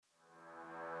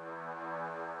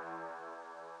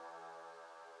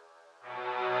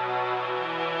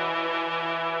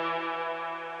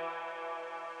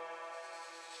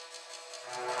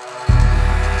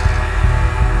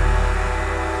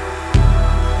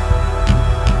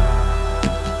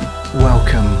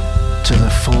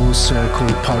Full Circle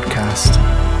podcast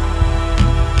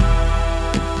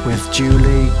with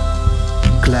Julie,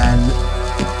 Glenn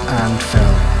and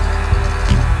Phil.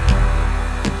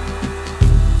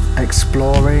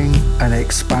 Exploring and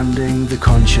expanding the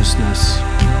consciousness.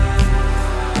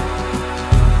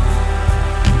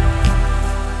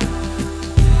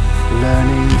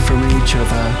 Learning from each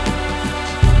other.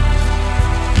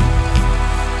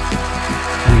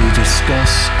 We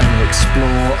discuss and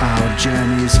explore our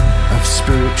journeys of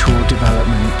spiritual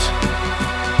development.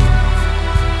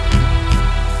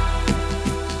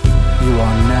 You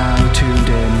are now tuned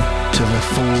in to the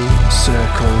Full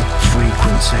Circle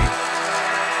frequency.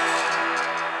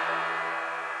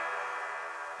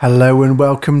 Hello and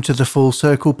welcome to the Full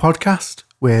Circle podcast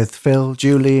with Phil,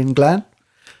 Julie and Glenn.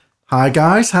 Hi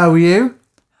guys, how are you?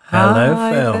 Hello,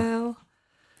 Hi, Phil.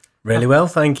 Really well,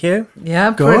 thank you.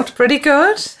 Yeah, Good? pretty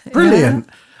good. Brilliant.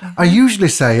 I usually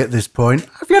say at this point,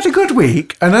 have you had a good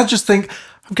week? And I just think,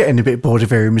 I'm getting a bit bored of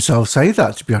hearing myself say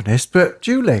that, to be honest. But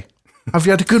Julie, have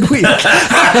you had a good week?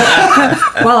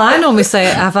 Well, I normally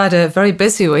say I've had a very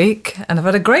busy week and I've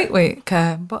had a great week,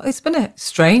 but it's been a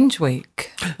strange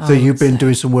week. So you've been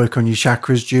doing some work on your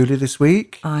chakras, Julie, this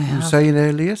week? I You were have. saying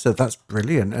earlier, so that's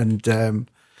brilliant. And Glenn,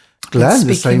 the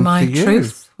Speaking same my for you.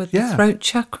 truth with the throat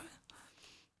chakra.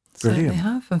 Brilliant.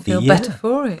 Certainly have and feel Yeah. better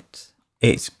for it.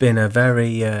 It's been a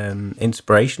very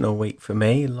inspirational week for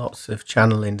me. Lots of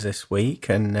channelings this week,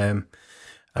 and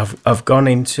I've gone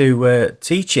into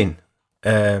teaching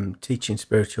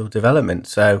spiritual development.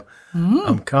 So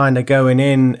I'm kind of going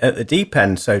in at the deep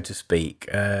end, so to speak.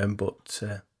 But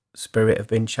Spirit have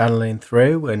been channeling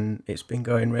through, and it's been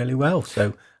going really well.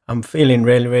 So I'm feeling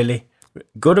really, really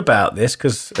good about this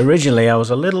because originally I was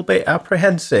a little bit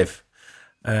apprehensive.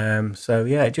 So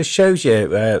yeah, it just shows you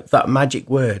that magic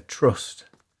word, trust,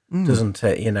 doesn't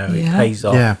it? You know, it Yeah. pays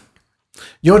off. Yeah.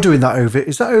 You're doing that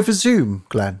is that over Zoom,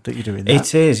 Glenn, that you're doing that?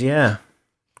 It is, yeah.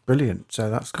 Brilliant. So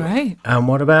that's good. Great. And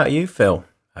what about you, Phil?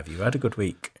 Have you had a good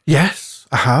week? Yes,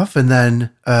 I have. And then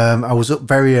I was up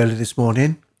very early this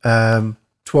morning,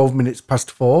 12 minutes past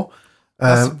 4.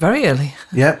 That's very early.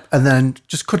 Yep. And then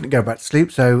just couldn't go back to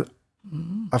sleep. So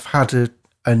I've had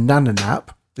a nana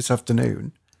nap this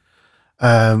afternoon.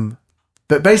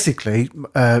 But basically,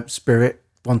 Spirit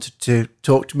wanted to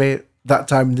talk to me at that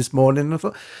time this morning. And I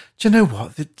thought, do you know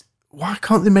what? Why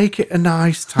can't they make it a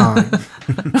nice time?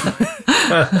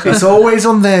 It's always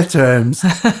on their terms.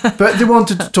 But they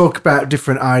wanted to talk about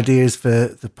different ideas for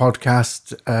the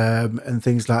podcast and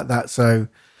things like that. So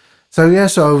I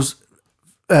was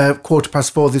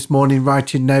 4:15 this morning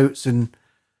writing notes and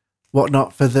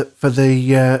whatnot for the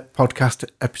podcast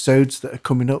episodes that are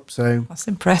coming up. So That's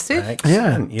impressive.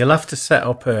 Excellent. You'll have to set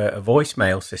up a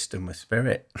voicemail system with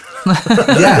Spirit.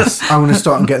 yes, I'm going to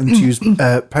start and get them to use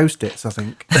Post-its, I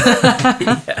think.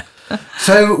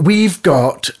 So we've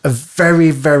got a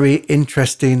very, very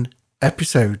interesting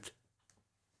episode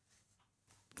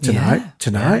tonight.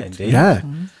 Yeah, indeed. Yeah.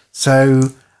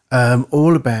 So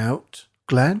all about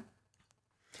Glenn.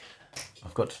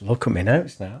 I've got to look at my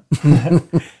notes now.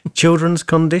 Children's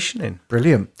conditioning.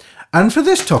 Brilliant. And for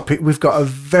this topic, we've got a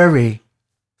very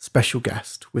special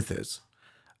guest with us.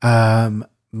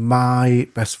 My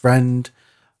best friend,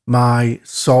 my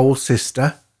soul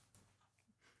sister,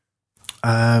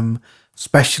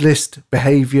 specialist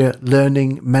behavior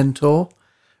learning mentor,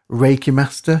 Reiki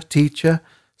master, teacher,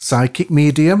 psychic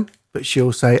medium, but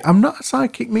she'll say, I'm not a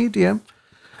psychic medium,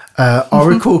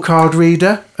 oracle card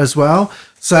reader as well.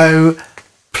 So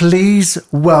please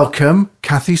welcome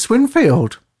Kathy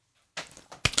Swinfield.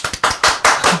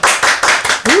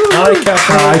 Hi,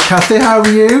 Kathy. Hi, Kathy. How are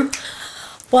you?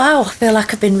 Wow, I feel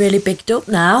like I've been really bigged up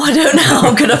now. I don't know how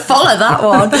I'm going to follow that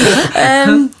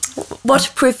one. What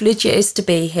a privilege it is to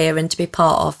be here and to be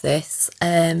part of this.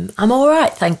 I'm all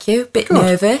right, thank you. Bit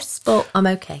nervous, but I'm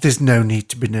okay. There's no need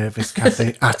to be nervous,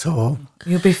 Kathy, at all.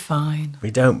 You'll be fine.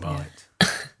 We don't bite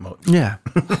much. Yeah.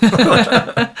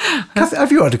 Kathy,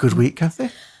 have you had a good week, Kathy?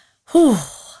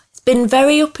 It's been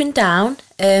very up and down.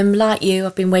 Like you,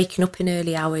 I've been waking up in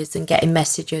early hours and getting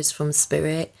messages from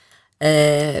Spirit.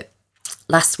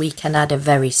 Last weekend I had a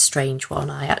very strange one.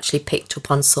 I actually picked up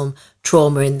on some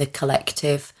trauma in the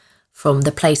collective from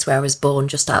the place where I was born,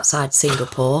 just outside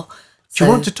Singapore. Do you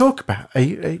want to talk about? Do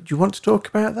you want to talk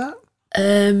about that?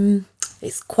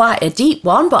 It's quite a deep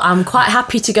one, but I'm quite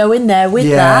happy to go in there with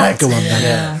Yeah, that. go on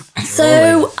then.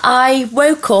 So I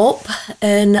woke up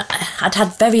and I'd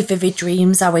had very vivid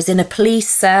dreams. I was in a police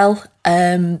cell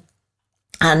and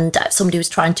somebody was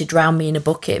trying to drown me in a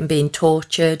bucket and being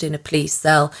tortured in a police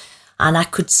cell. And I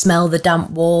could smell the damp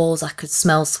walls. I could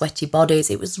smell sweaty bodies.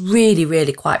 It was really,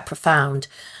 really quite profound.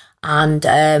 And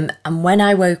when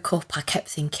I woke up, I kept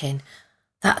thinking,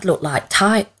 that looked like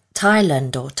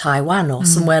Thailand or Taiwan or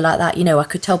somewhere like that. You know, I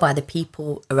could tell by the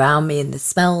people around me and the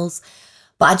smells,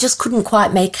 but I just couldn't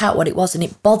quite make out what it was. And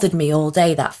it bothered me all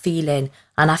day, that feeling.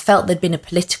 And I felt there'd been a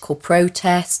political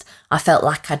protest. I felt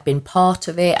like I'd been part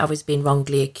of it. I was being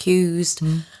wrongly accused.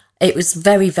 It was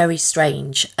very, very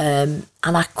strange. And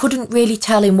I couldn't really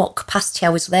tell in what capacity I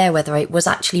was there, whether it was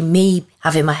actually me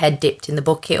having my head dipped in the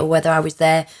bucket or whether I was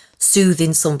there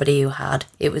soothing somebody who had.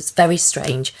 It was very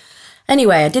strange.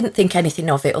 Anyway, I didn't think anything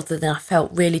of it other than I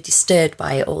felt really disturbed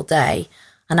by it all day.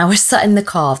 And I was sat in the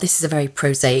car. This is a very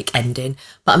prosaic ending,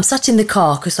 but I'm sat in the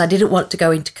car because I didn't want to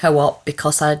go into co-op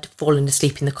because I'd fallen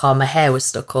asleep in the car. My hair was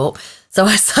stuck up. So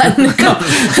I sat in the car,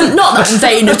 not that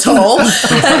vain at all.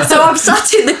 So I'm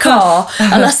sat in the car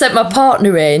and I sent my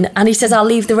partner in and he says, I'll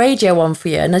leave the radio on for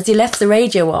you. And as he left the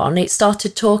radio on, it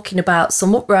started talking about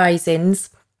some uprisings.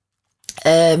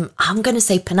 I'm going to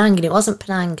say Penang, and it wasn't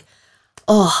Penang.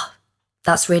 Oh,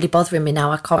 that's really bothering me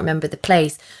now. I can't remember the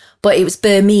place. But it was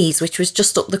Burmese, which was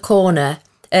just up the corner,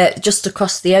 just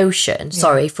across the ocean,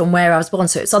 from where I was born.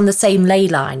 So it's on the same ley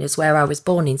line as where I was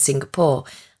born in Singapore.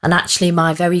 And actually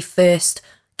my very first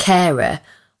carer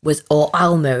was, or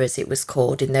Alma as it was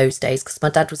called in those days, because my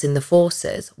dad was in the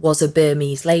forces, was a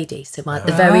Burmese lady. So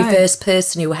the very first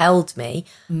person who held me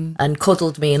and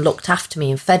cuddled me and looked after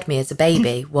me and fed me as a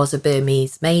baby was a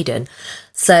Burmese maiden.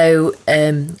 So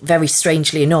very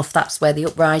strangely enough, that's where the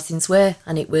uprisings were.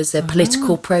 And it was a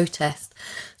political protest.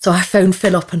 So I phoned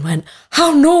Phil up and went,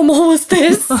 how normal was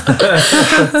this? How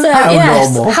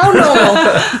normal.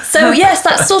 So yes,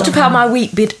 that's sort of how my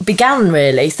week began,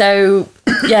 really. So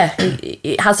yeah,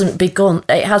 it hasn't become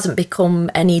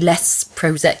any less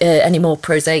any more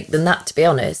prosaic than that, to be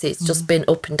honest. It's just been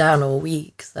up and down all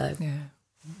week. So I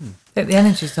think the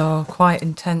energies are quite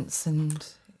intense, and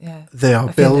they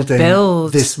are building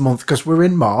this month because we're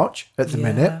in March at the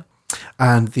minute,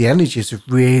 and the energies are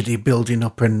really building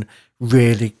up and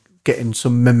really getting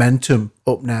some momentum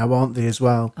up now, aren't they, as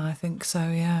well? I think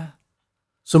so, yeah.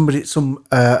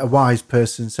 A wise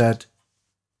person said,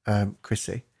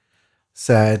 Chrissy,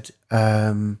 said,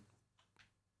 I'm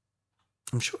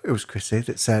sure it was Chrissy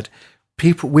that said,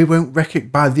 we won't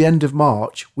by the end of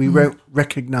March, we won't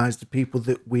recognise the people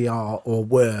that we are or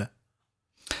were.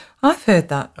 I've heard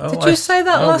that. Did you say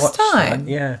that last time?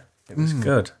 That. Yeah, it was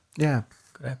good. Yeah.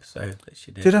 Episode that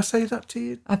she did. Did I say that to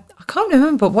you? I can't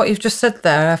remember what you've just said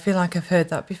there. I feel like I've heard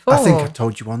that before. I think I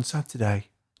told you on Saturday.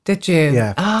 Did you?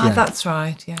 Yeah. That's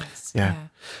right. Yes. Yeah.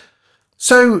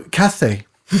 So, Kathy,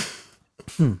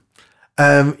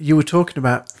 you were talking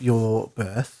about your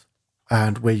birth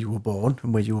and where you were born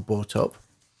and where you were brought up.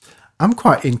 I'm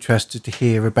quite interested to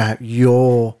hear about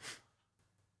your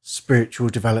spiritual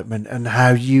development and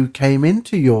how you came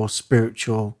into your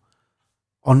spiritual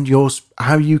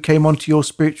how you came onto your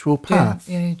spiritual path.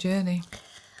 Your journey.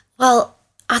 Well,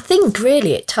 I think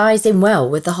really it ties in well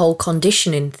with the whole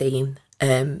conditioning theme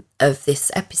of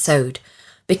this episode,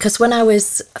 because when I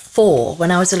was 4, when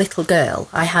I was a little girl,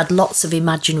 I had lots of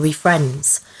imaginary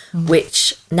friends,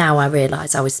 which now I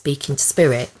realise I was speaking to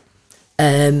spirit,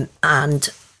 and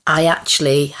I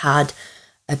actually had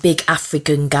a big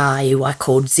African guy who I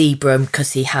called Zebra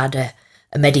because he had a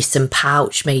medicine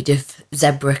pouch made of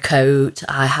zebra coat.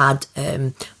 I had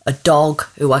a dog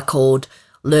who I called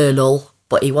Lurlul,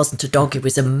 but he wasn't a dog, he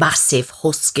was a massive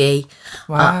husky.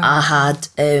 Wow. I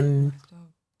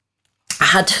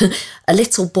had a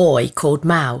little boy called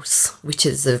Mouse, which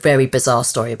is a very bizarre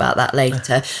story about that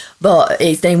later, but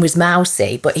his name was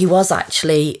Mousy, but he was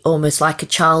actually almost like a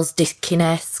Charles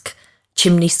Dickens-esque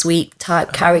chimney sweep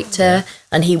type character,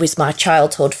 and he was my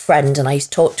childhood friend and I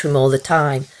used to talk to him all the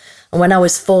time. And when I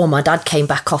was 4, my dad came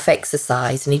back off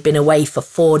exercise and he'd been away for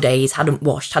 4 days, hadn't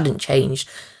washed, hadn't changed.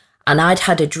 And I'd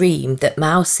had a dream that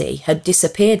Mousy had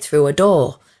disappeared through a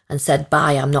door and said,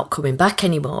 bye, I'm not coming back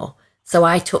anymore. So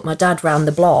I took my dad round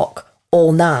the block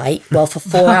all night, for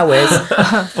 4 hours.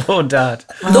 Poor Dad.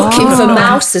 Looking for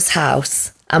Mouse's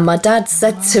house. And my dad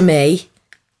said to me,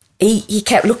 he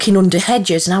kept looking under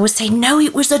hedges and I was saying, no,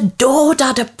 it was a door,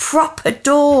 Dad, a proper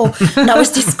door. And I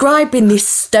was describing this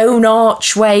stone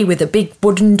archway with a big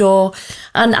wooden door.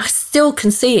 And I still can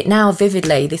see it now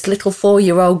vividly. This little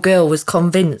 4-year-old girl was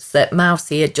convinced that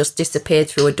Mousy had just disappeared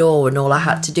through a door and all I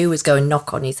had to do was go and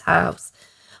knock on his house.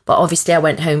 But obviously I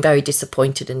went home very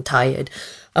disappointed and tired.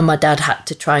 And my dad had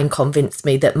to try and convince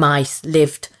me that mice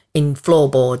lived in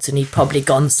floorboards and he'd probably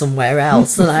gone somewhere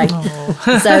else. And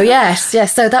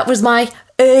so that was my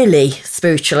early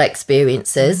spiritual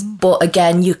experiences. But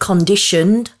again, you're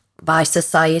conditioned by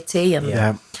society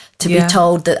and to be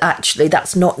told that actually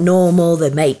that's not normal,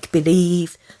 they're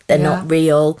make-believe, they're not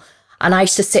real. And I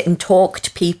used to sit and talk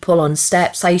to people on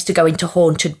steps. I used to go into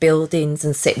haunted buildings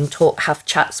and sit and have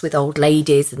chats with old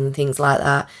ladies and things like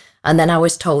that. And then I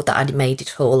was told that I'd made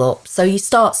it all up. So you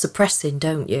start suppressing,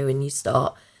 don't you? And you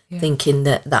start thinking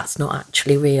that that's not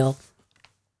actually real.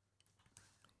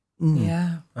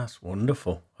 Yeah. That's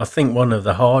wonderful. I think one of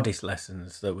the hardest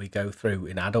lessons that we go through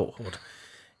in adulthood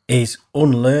is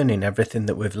unlearning everything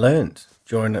that we've learned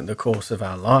during the course of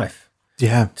our life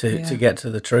to get to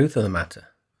the truth of the matter.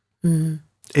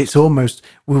 It's almost,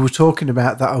 we were talking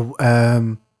about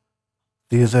that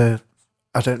the other,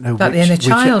 I don't know About the inner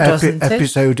child, wasn't it?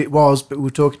 episode it was, but we were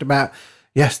talking about,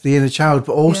 yes, the inner child,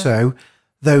 but also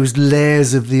those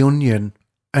layers of the onion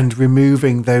and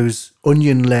removing those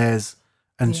onion layers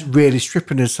and really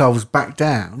stripping ourselves back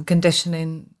down.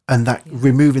 Conditioning. And that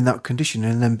removing that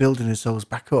conditioning and then building ourselves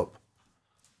back up.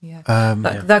 Yeah.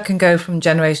 That can go from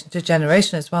generation to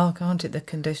generation as well, can't it? The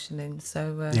conditioning.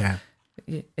 So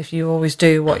if you always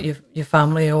do what your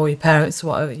family or your parents,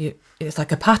 whatever, it's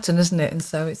like a pattern, isn't it? And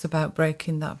so it's about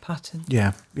breaking that pattern.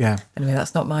 Yeah. Anyway,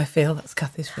 that's not my field, that's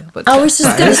Kathy's field. But I was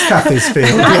just That is Kathy's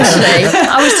field. Actually,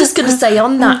 I was just going to say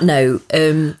on that note,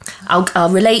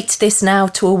 I'll relate this now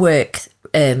to a work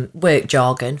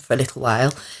jargon for a little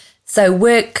while. So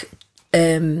work,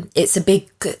 it's a big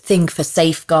thing for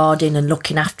safeguarding and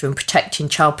looking after and protecting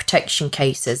child protection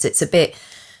cases. It's a bit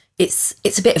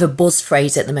of a buzz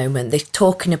phrase at the moment. They're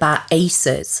talking about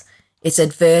ACEs. It's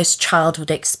adverse childhood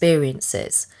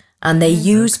experiences. And they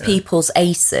use people's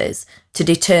ACEs to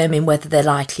determine whether they're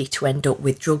likely to end up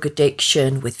with drug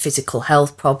addiction, with physical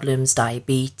health problems,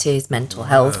 diabetes, mental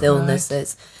health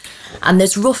illnesses. And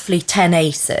there's roughly 10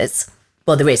 ACEs.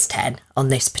 Well, there is 10 on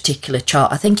this particular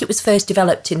chart. I think it was first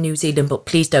developed in New Zealand, but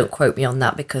please don't quote me on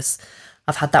that because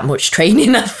I've had that much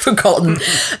training, I've forgotten.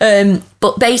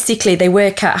 But basically, they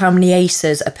work out how many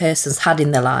ACEs a person's had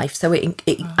in their life. So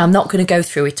I'm not going to go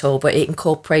through it all, but it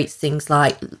incorporates things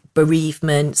like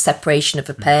bereavement, separation of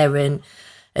a parent,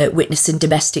 witnessing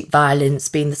domestic violence,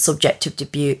 being the subject of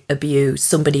abuse,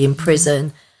 somebody in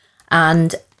prison.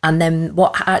 And then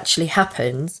what actually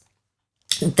happens,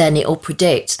 then it'll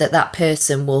predict that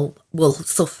person will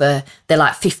suffer. They're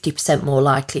like 50% more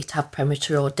likely to have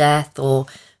premature death or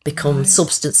become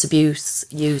substance abuse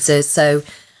users. So,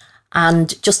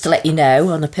 and just to let you know,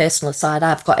 on a personal side,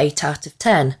 I've got 8 out of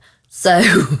 10. So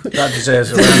that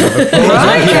deserves a round of applause.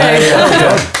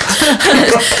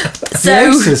 The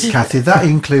ACEs, Kathy, that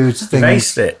includes things.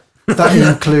 Faced it. That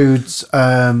includes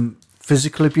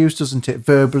physical abuse, doesn't it?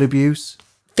 Verbal abuse.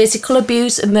 Physical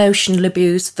abuse, emotional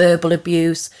abuse, verbal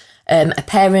abuse, a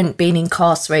parent being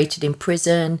incarcerated in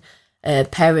prison, a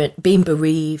parent being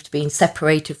bereaved, being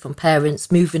separated from parents,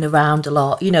 moving around a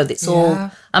lot. It's all,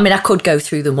 I mean, I could go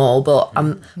through them all, but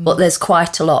there's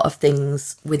quite a lot of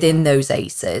things within those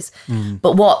ACEs.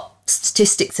 But what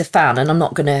statistics have found, and I'm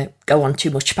not going to go on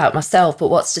too much about myself, but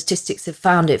what statistics have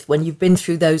found, if when you've been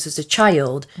through those as a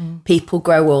child, people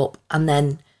grow up and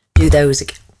then do those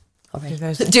again.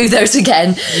 Do those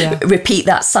again, repeat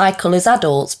that cycle as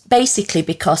adults, basically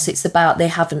because it's about they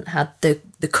haven't had the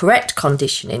correct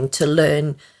conditioning to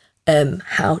learn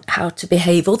how to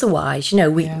behave otherwise.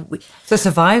 It's a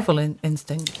survival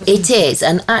instinct. It is,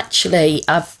 and actually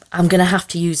I'm going to have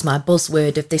to use my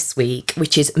buzzword of this week,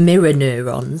 which is mirror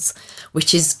neurons,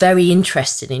 which is very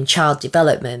interesting in child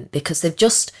development because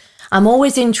I'm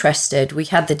always interested. We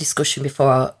had the discussion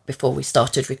before we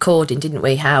started recording, didn't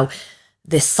we, how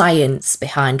the science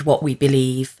behind what we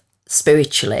believe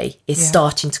spiritually is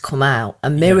starting to come out,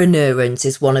 and mirror neurons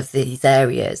is one of these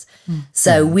areas.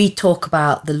 So we talk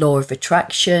about the law of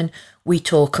attraction. We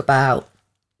talk about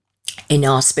in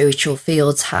our spiritual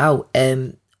fields how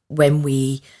when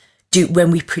we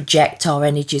project our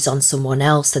energies on someone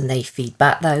else and they feed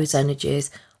back those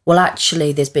energies, well,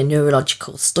 actually there's been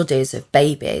neurological studies of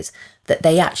babies that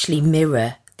they actually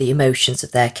mirror the emotions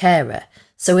of their carer.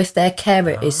 So if their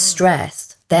carer is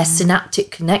stressed, their synaptic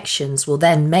connections will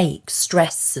then make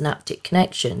stress synaptic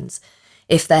connections.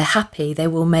 If they're happy, they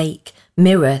will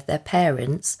mirror their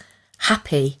parents'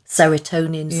 happy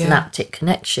serotonin synaptic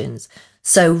connections.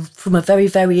 So from a very,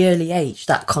 very early age,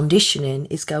 that conditioning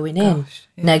is going in,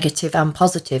 negative and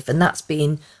positive, and that's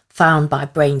being found by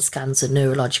brain scans and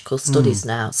neurological studies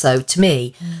now. So to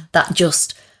me, that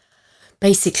just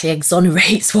basically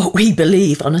exonerates what we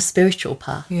believe on a spiritual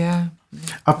path. Yeah.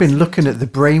 I've been looking at the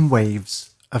brain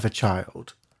waves of a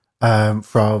child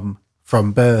from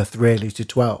birth really to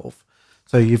 12.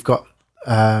 So you've got,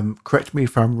 correct me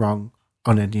if I'm wrong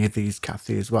on any of these,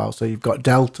 Kathy, as well. So you've got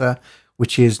delta,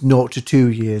 which is 0 to 2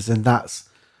 years, and that's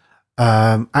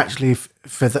actually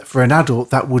for an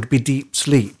adult that would be deep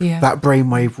sleep. That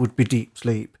brainwave would be deep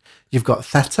sleep. You've got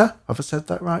theta. Have I said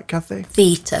that right, Kathy?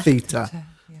 Theta.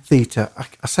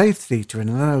 I say theta,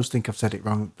 and I always think I've said it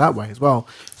wrong that way as well.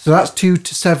 So that's 2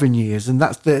 to 7 years, and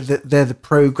that's they're the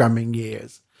programming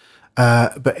years.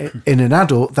 But in an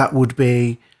adult, that would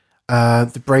be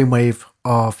the brainwave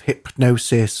of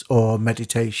hypnosis or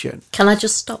meditation. Can I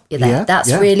just stop you there?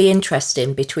 That's really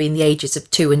interesting between the ages of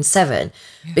 2 and 7,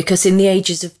 because in the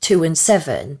ages of 2 and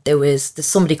 7, there's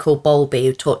somebody called Bowlby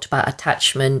who talked about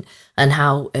attachment and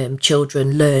how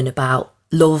children learn about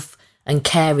love and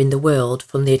care in the world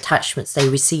from the attachments they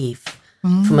receive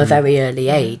from a very early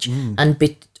age.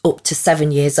 And up to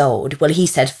 7 years old, well, he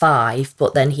said 5,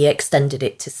 but then he extended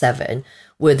it to 7,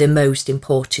 were the most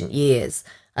important years.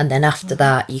 And then after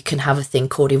that, you can have a thing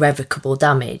called irrevocable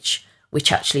damage,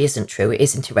 which actually isn't true. It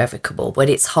isn't irrevocable, but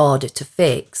it's harder to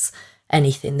fix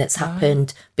anything that's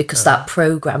happened because that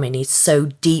programming is so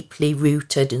deeply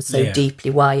rooted and so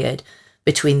deeply wired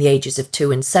between the ages of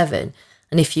 2 and 7.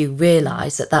 And if you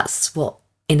realise that that's what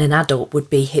in an adult would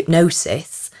be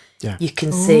hypnosis, you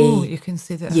can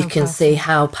see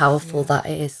how powerful that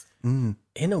is.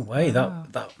 In a way,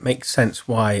 that makes sense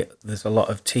why there's a lot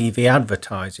of TV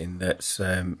advertising that's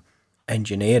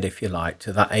engineered, if you like,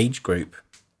 to that age group.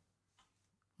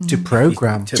 To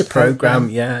program. To program,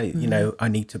 you know, I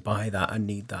need to buy that, I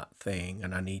need that thing,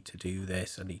 and I need to do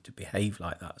this, I need to behave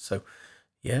like that. So,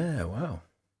 wow.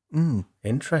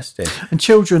 Interesting. And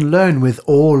children learn with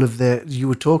all of you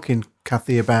were talking,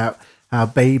 Kathy, about how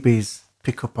babies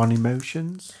pick up on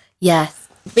emotions. Yes.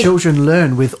 Children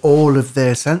learn with all of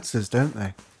their senses, don't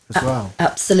they, as well?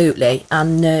 Absolutely.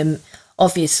 And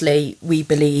obviously we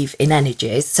believe in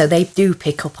energies, so they do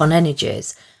pick up on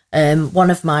energies.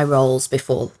 One of my roles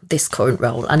before this current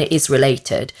role, and it is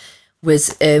related,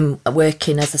 was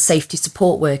working as a safety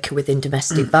support worker within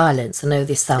domestic violence. I know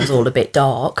this sounds all a bit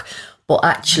dark, but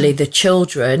actually the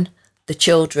children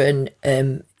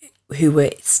who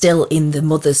were still in the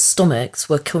mother's stomachs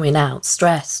were coming out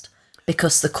stressed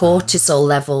because the cortisol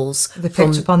levels they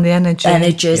picked up on the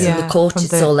energies and the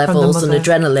cortisol levels and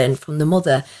adrenaline from the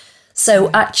mother. So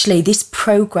actually this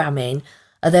programming,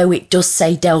 although it does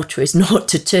say delta is 0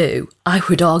 to 2, I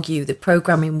would argue the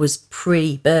programming was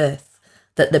pre-birth,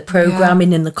 that the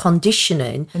programming and the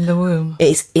conditioning in the womb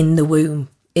is in the womb.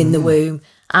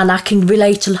 And I can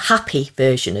relate a happy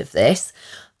version of this.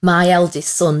 My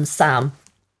eldest son, Sam,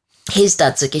 his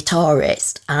dad's a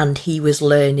guitarist, and he was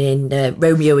learning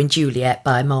Romeo and Juliet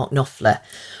by Mark Knopfler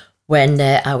when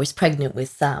I was pregnant with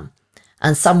Sam.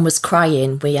 And Sam was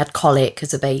crying. We had colic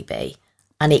as a baby,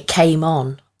 and it came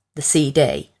on the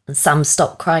CD, and Sam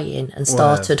stopped crying and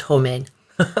started humming.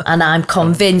 And I'm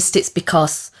convinced it's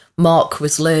because Mark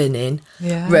was learning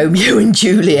Romeo and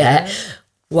Juliet.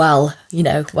 While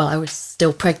I was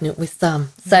still pregnant with Sam.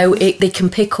 So they can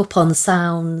pick up on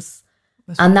sounds.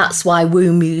 And that's why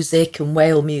womb music and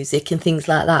whale music and things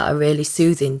like that are really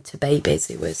soothing to babies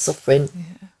who are suffering.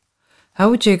 Yeah. How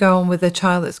would you go on with a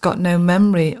child that's got no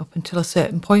memory up until a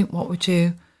certain point? What would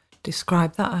you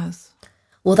describe that as?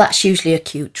 Well, that's usually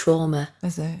acute trauma.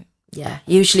 Is it? Yeah,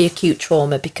 usually acute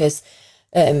trauma because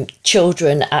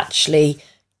children actually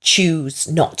choose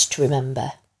not to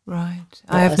remember. Right.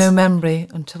 I have no memory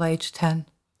until age 10.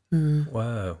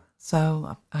 Wow.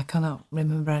 So I cannot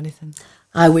remember anything.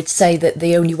 I would say that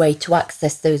the only way to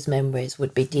access those memories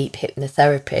would be deep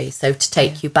hypnotherapy. So to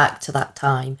take you back to that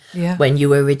time when you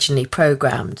were originally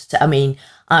programmed.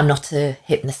 I'm not a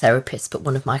hypnotherapist, but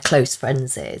one of my close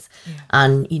friends is. Yeah.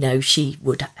 And, she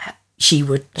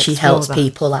helps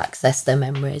people access their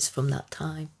memories from that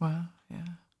time. Wow. Yeah.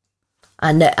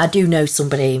 And I do know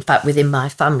somebody, in fact, within my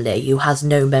family who has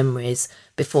no memories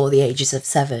before the ages of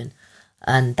 7.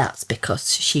 And that's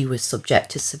because she was subject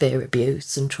to severe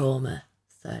abuse and trauma.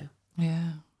 So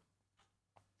yeah.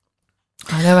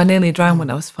 I know I nearly drowned when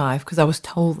I was 5 because I was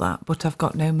told that, but I've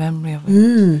got no memory of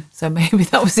it. So maybe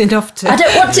that was enough to... I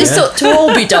don't want it to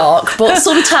all be dark, but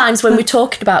sometimes when we're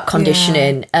talking about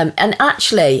conditioning, and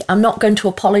actually I'm not going to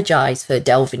apologise for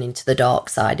delving into the dark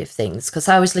side of things, because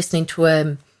I was listening to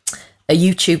a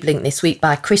YouTube link this week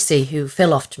by Chrissy, who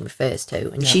Phil often refers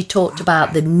to, and she talked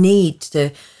about the need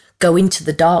to go into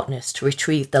the darkness to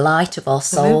retrieve the light of our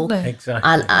soul. Exactly.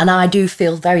 And I do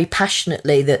feel very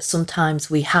passionately that sometimes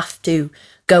we have to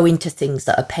go into things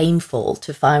that are painful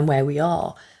to find where we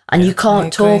are. And you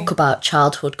can't talk about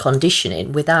childhood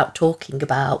conditioning without talking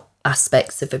about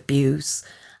aspects of abuse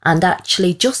and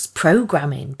actually just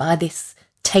programming by this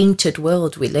tainted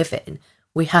world we live in.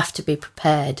 We have to be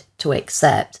prepared to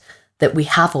accept that we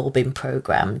have all been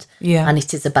programmed. Yeah. And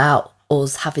it is about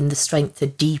us having the strength to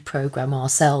deprogram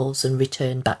ourselves and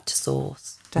return back to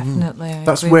source. Definitely.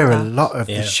 That's where a lot of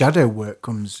the shadow work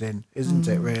comes in, isn't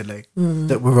it, really?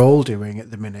 That we're all doing at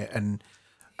the minute. And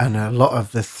a lot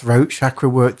of the throat chakra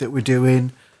work that we're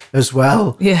doing as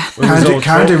well. Yeah.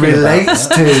 Kind of relates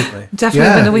to...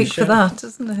 Definitely been a week for that,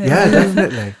 isn't it? Yeah,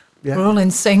 definitely. Yeah. We're all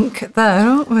in sync there,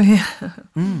 aren't we?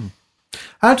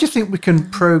 How do you think we can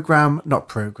not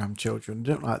program children?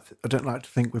 I don't like to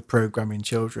think we're programming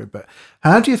children, but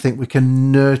how do you think we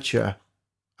can nurture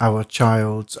our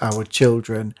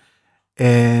children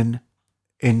in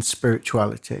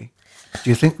spirituality? Do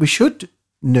you think we should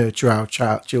nurture our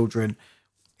children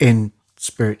in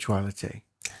spirituality?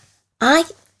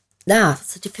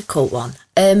 That's a difficult one.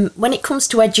 When it comes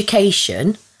to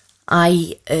education,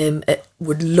 I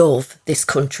would love this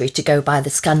country to go by the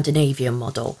Scandinavian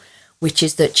model, which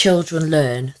is that children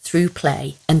learn through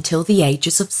play until the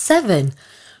ages of 7.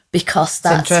 Because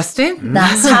that's interesting.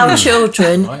 That's how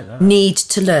children need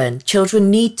to learn. Children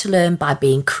need to learn by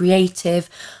being creative,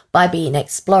 by being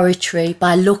exploratory,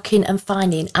 by looking and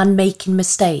finding and making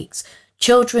mistakes.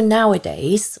 Children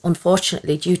nowadays,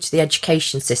 unfortunately, due to the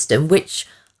education system, which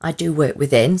I do work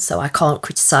within, so I can't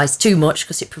criticise too much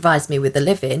because it provides me with a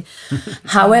living.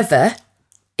 However,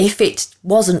 if it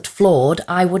wasn't flawed,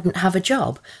 I wouldn't have a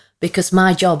job. Because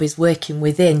my job is working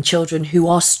within children who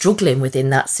are struggling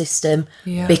within that system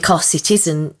because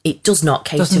it does not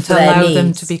cater for their needs. Doesn't allow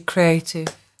them to be creative.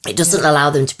 It doesn't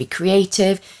allow them to be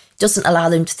creative. It doesn't allow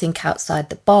them to think outside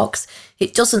the box.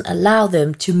 It doesn't allow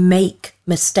them to make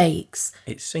mistakes.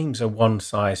 It seems a one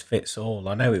size fits all.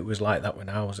 I know it was like that when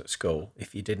I was at school.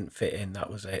 If you didn't fit in,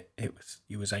 that was it.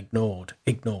 You was ignored,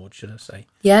 should I say?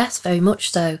 Yes, very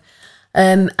much so.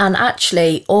 And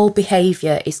actually, all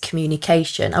behaviour is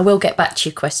communication. I will get back to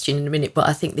your question in a minute, but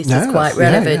I think this is quite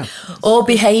relevant. Yeah. All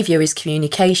behaviour is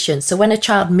communication. So when a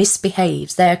child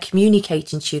misbehaves, they're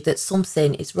communicating to you that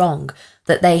something is wrong,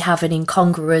 that they have an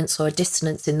incongruence or a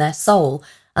dissonance in their soul,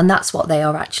 and that's what they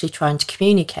are actually trying to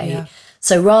communicate. Yeah.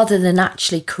 So rather than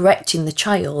actually correcting the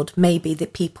child, maybe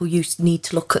that people need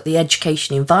to look at the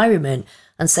education environment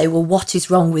and say, well, what is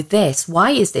wrong with this?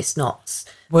 Why is this not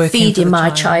feeding my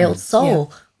child's soul?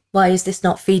 Yeah. Why is this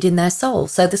not feeding their soul?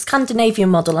 So the Scandinavian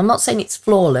model, I'm not saying it's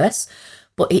flawless,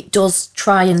 but it does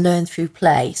try and learn through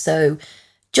play. So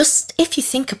just if you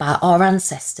think about our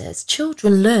ancestors,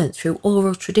 children learnt through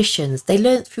oral traditions. They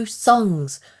learnt through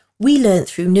songs. We learnt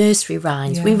through nursery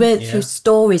rhymes. Yeah. We learnt through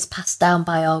stories passed down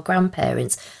by our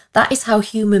grandparents. That is how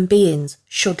human beings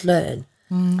should learn.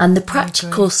 And the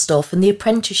practical stuff and the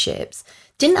apprenticeships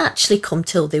didn't actually come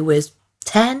till they was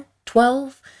 10,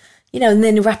 12, and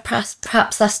then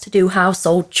perhaps has to do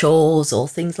household chores or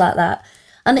things like that.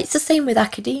 And it's the same with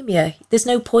academia. There's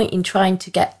no point in trying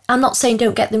to I'm not saying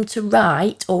don't get them to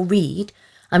write or read.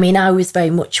 I mean, I was very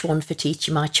much one for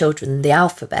teaching my children the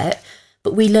alphabet,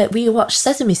 but we watched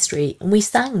Sesame Street and we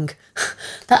sang.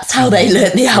 That's how they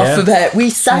learnt the alphabet. We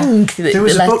sang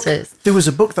the letters. There was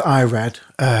a book that I read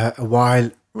a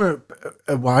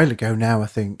while ago now, I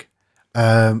think.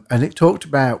 And it talked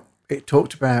about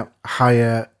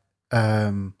higher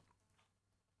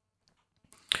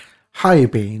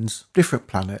beings, different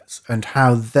planets, and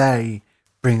how they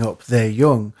bring up their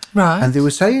young. Right. And they were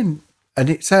saying, and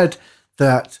it said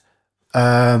that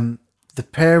the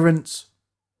parents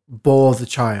bore the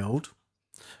child,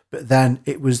 but then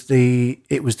it was the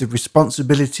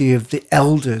responsibility of the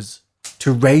elders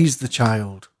to raise the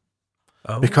child,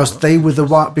 because they're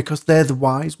the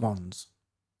wise ones.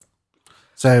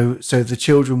 So the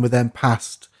children were then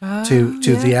passed to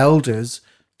the elders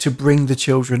to bring the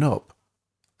children up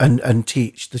and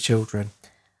teach the children.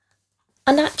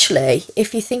 And actually,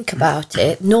 if you think about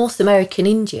it, North American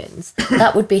Indians,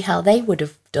 that would be how they would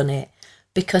have done it,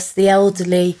 because the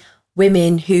elderly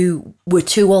women who were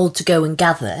too old to go and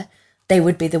gather, they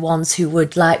would be the ones who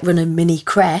would run a mini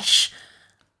creche.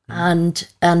 And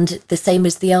the same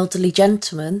as the elderly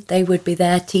gentlemen, they would be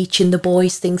there teaching the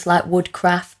boys things like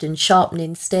woodcraft and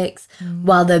sharpening sticks,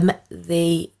 while the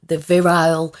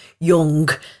virile young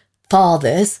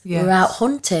fathers were out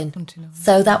hunting.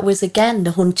 So that was again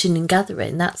the hunting and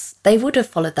gathering. They would have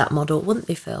followed that model, wouldn't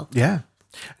they, Phil? Yeah.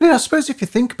 I suppose if you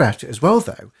think about it as well,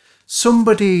 though,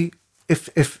 somebody, if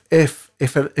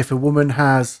a woman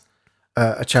has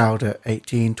a child at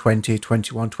 18, 20,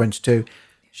 21, 22,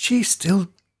 she's still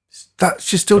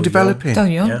developing. Still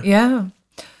young, yeah.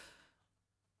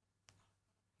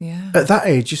 At that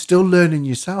age, you're still learning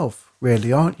yourself,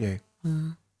 really, aren't you?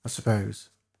 I suppose.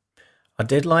 I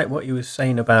did like what you were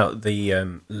saying about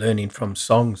the learning from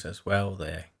songs as well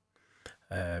there,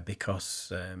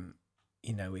 because,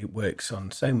 it works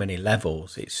on so many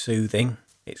levels. It's soothing.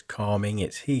 it's calming,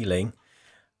 it's healing.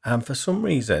 And for some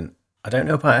reason, I don't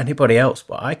know about anybody else,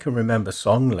 but I can remember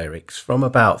song lyrics from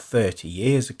about 30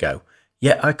 years ago.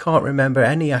 Yet I can't remember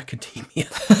any academia.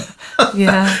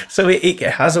 Yeah. So it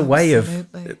has a way of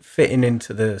fitting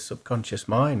into the subconscious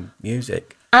mind,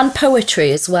 music. And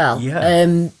poetry as well.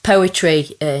 Yeah. Poetry,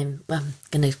 I'm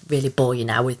going to really bore you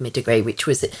now with my degree, which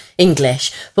was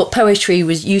English. But poetry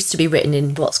used to be written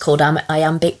in what's called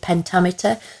iambic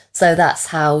pentameter. So that's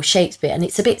how Shakespeare, and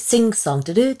it's a bit sing-song.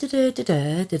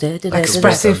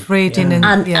 Expressive reading.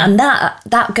 Yeah. And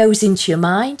that goes into your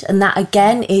mind. And that,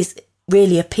 again,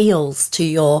 really appeals to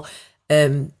your,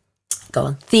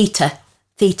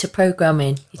 theatre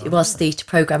programming. It was theatre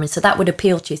programming. So that would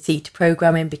appeal to your theatre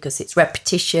programming because it's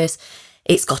repetitious.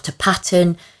 It's got a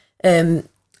pattern.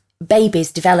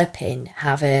 Babies developing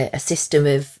have a system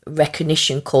of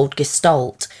recognition called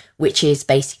Gestalt, which is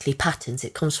basically patterns.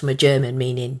 It comes from a German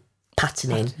meaning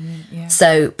patterning. Yeah.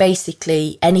 So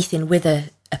basically anything with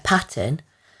a pattern,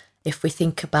 if we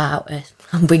think about,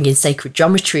 I'm bringing sacred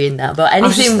geometry in there, but anything, I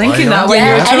was just thinking that when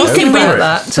yeah, you were talking anything about with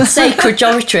that. sacred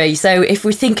geometry. So if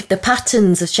we think of the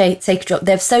patterns of sacred geometry,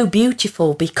 they're so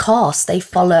beautiful because they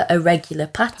follow a regular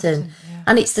pattern. Yeah.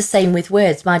 And it's the same with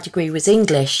words. My degree was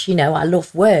English. You know, I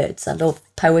love words. I love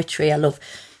poetry. I love,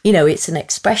 it's an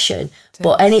expression.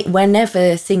 But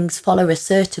whenever things follow a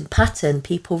certain pattern,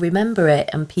 people remember it,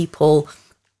 and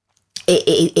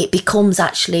it becomes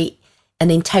actually an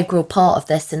integral part of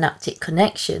their synaptic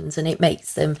connections, and it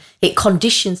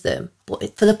conditions them,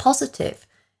 but for the positive.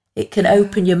 It can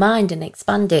open your mind and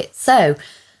expand it. So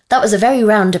that was a very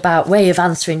roundabout way of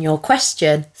answering your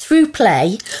question. Through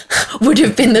play would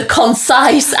have been the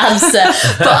concise answer,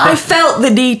 but I felt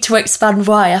the need to expand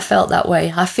why I felt that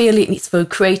way. I feel it needs for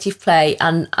creative play,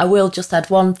 and I will just add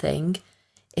one thing.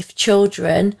 If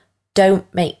children don't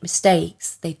make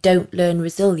mistakes, they don't learn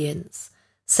resilience.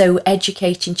 So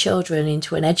educating children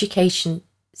into an education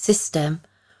system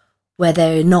where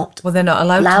they're not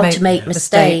allowed to make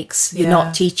mistakes. You're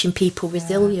not teaching people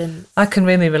resilience. I can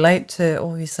really relate to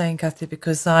all you're saying, Kathy,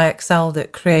 because I excelled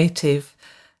at creative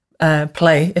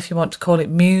play, if you want to call it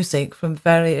music, from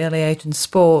very early age, and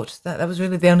sport. That was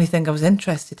really the only thing I was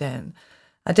interested in.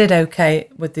 I did okay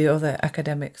with the other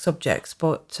academic subjects,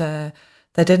 but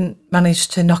they didn't manage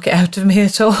to knock it out of me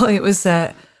at all. It was...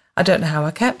 I don't know how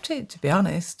I kept it, to be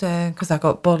honest, because I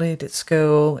got bullied at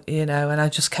school, and I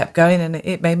just kept going, and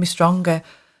it made me stronger.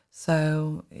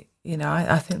 So,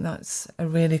 I think that's a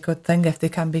really good thing if they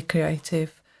can be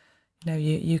creative.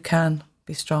 You can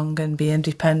be strong and be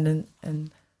independent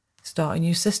and start a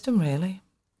new system, really.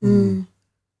 Mm.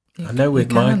 I know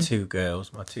with my two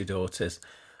girls, my two daughters,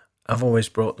 I've always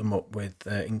brought them up with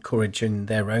encouraging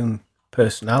their own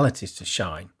personalities to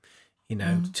shine,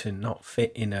 to not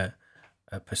fit in a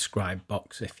prescribed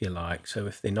box, if you like. So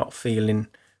if they're not feeling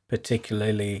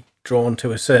particularly drawn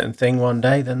to a certain thing one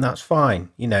day, then that's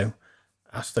fine.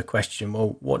 Ask the question,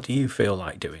 well, what do you feel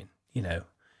like doing,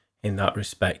 in that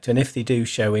respect? And if they do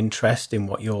show interest in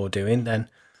what you're doing, then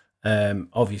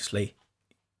obviously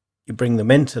you bring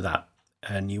them into that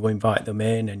and you invite them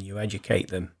in and you educate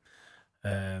them.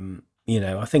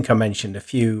 I think I mentioned a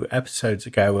few episodes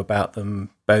ago about them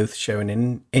both showing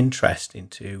an interest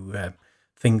into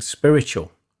things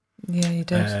spiritual. Yeah, you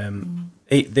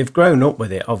did. They've grown up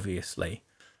with it, obviously,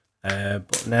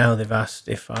 but now they've asked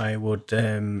if I would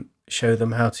show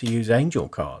them how to use angel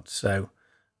cards. So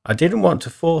I didn't want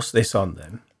to force this on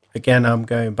them. Again, I'm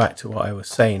going back to what I was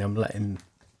saying. I'm letting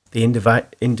the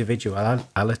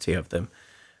individuality of them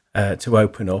to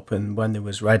open up, and when they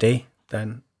was ready,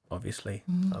 then obviously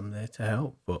I'm there to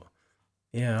help. But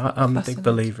yeah, I'm a big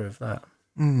believer of that.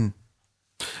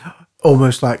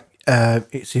 Almost like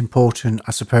it's important,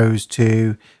 I suppose,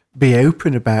 to be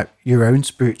open about your own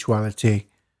spirituality,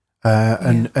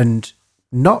 and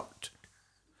not.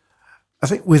 I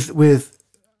think with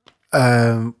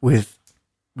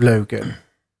Logan,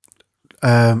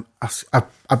 I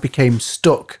became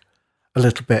stuck a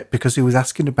little bit because he was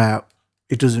asking about.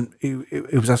 He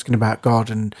was asking about God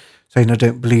and saying, "I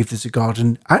don't believe there's a God."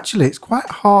 And actually, it's quite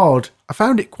hard. I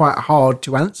found it quite hard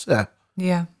to answer.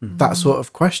 Yeah, that sort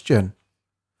of question.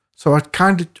 So I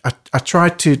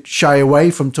tried to shy away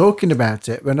from talking about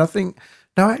it, and I think,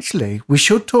 no, actually, we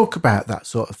should talk about that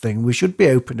sort of thing. We should be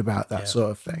open about that sort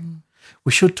of thing.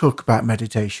 We should talk about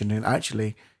meditation. And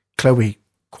actually, Chloe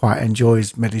quite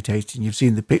enjoys meditating. You've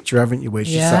seen the picture, haven't you, where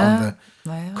she sat on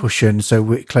the cushion.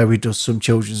 So Chloe does some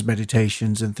children's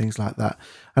meditations and things like that.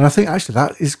 And I think actually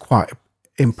that is quite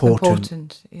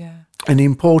important. And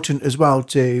important as well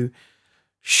to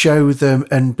show them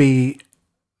and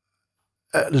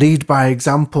lead by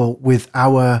example with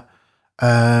our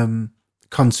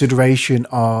consideration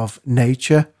of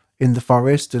nature in the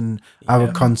forest and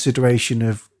our consideration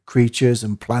of creatures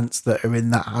and plants that are in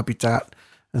that habitat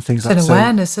and things like that. It's an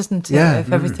awareness, isn't it,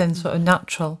 of everything sort of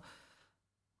natural.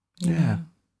 Yeah.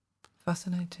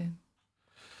 Fascinating.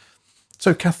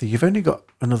 So, Kathy, you've only got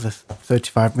another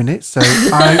 35 minutes, so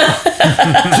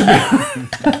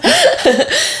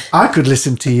I could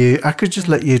listen to you. I could just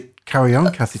let you carry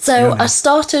on, Kathy. So I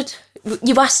started...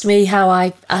 You asked me how I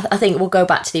think we'll go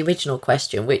back to the original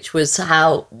question, which was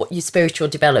what your spiritual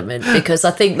development, because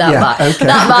I think that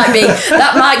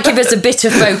might give us a bit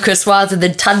of focus rather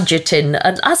than tangenting,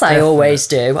 and as I always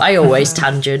do, I always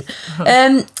tangent.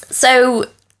 So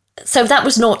that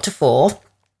was 0 to 4.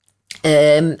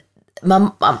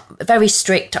 My very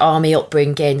strict army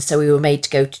upbringing, so we were made to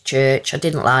go to church. I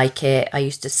didn't like it. I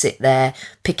used to sit there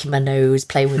picking my nose,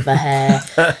 playing with my hair,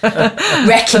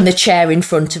 wrecking the chair in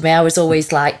front of me. I was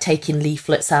always like taking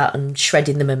leaflets out and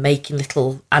shredding them and making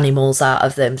little animals out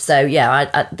of them. So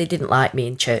yeah, they didn't like me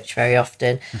in church very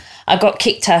often. I got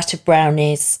kicked out of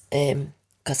Brownies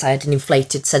because I had an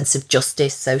inflated sense of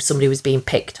justice. So somebody was being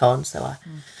picked on, so I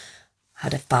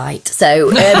had a fight.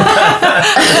 So I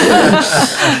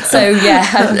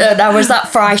was that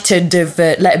frightened of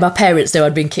letting my parents know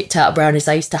I'd been kicked out of Brownies.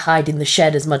 I used to hide in the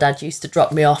shed as my dad used to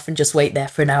drop me off and just wait there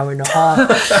for an hour and a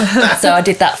half. So I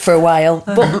did that for a while.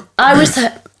 But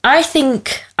I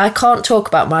think I can't talk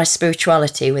about my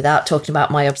spirituality without talking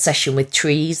about my obsession with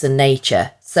trees and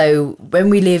nature. So when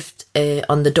we lived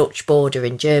on the Dutch border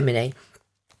in Germany,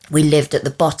 we lived at the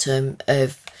bottom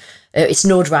of it's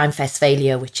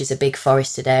Nordrhein-Westphalia, which is a big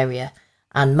forested area.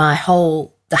 And the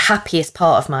happiest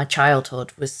part of my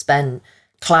childhood was spent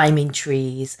climbing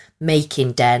trees,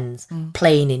 making dens,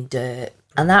 playing in dirt.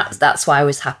 And that's why I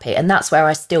was happy. And that's where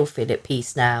I still feel at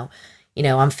peace now. You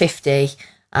know, I'm 50,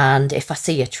 and if I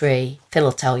see a tree, Phil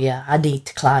will tell you, I need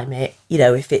to climb it. You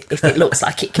know, if it looks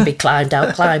like it can be climbed,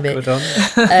 I'll climb it. Good on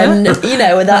you. And, you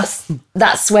know, and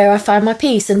that's where I find my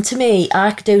peace. And to me,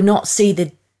 I do not see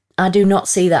that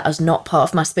as not part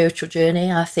of my spiritual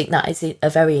journey. I think that is a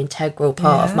very integral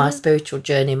part of my spiritual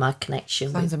journey, my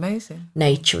connection with amazing.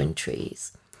 Nature and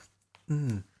trees.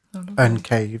 And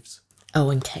caves. Oh,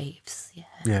 and caves, yeah.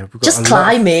 Yeah, we've got just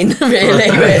climbing, really.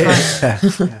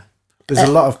 Yeah. There's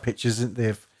a lot of pictures, isn't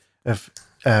there, of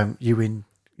you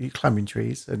climbing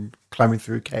trees and climbing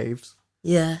through caves.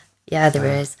 Yeah, there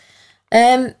is.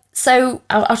 So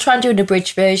I'll try and do an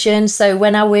abridged version. So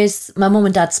my mum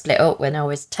and dad split up when I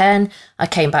was 10. I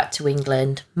came back to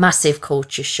England, massive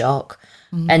culture shock,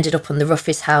 ended up on the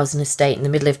roughest housing estate in the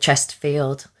middle of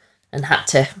Chesterfield and had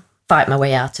to fight my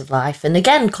way out of life. And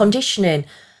again, conditioning,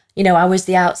 you know, I was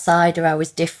the outsider, I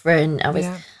was different.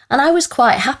 And I was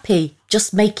quite happy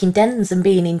just making dens and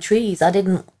being in trees. I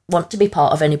didn't want to be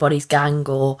part of anybody's gang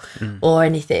or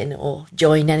anything or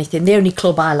join anything. The only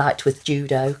club I liked was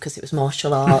judo because it was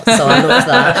martial arts, so I loved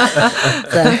that.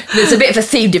 So there's a bit of a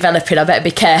theme developing. I better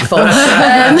be careful. You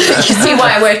can see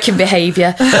why I work in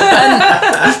behaviour. But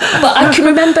I can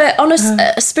remember on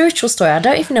a spiritual story. I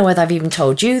don't even know whether I've even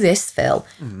told you this, Phil.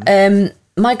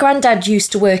 My granddad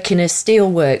used to work in an old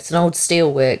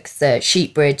steelworks,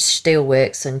 Sheepbridge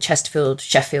Steelworks and Chesterfield,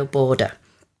 Sheffield border.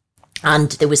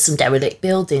 And there was some derelict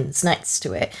buildings next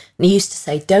to it. And he used to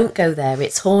say, don't go there,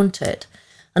 it's haunted.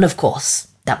 And of course,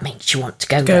 that makes you want to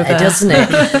go there, doesn't it?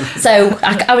 So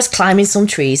I was climbing some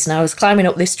trees and I was climbing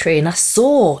up this tree and I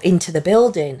saw into the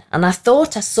building and I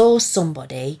thought I saw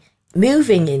somebody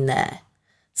moving in there.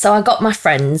 So I got my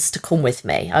friends to come with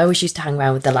me. I always used to hang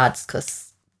around with the lads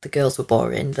because the girls were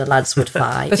boring, the lads would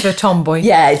fight. But you're a tomboy.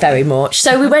 Yeah, very much.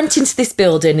 So we went into this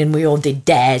building and we all did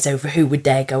dares over who would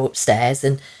dare go upstairs.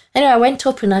 And anyway, I went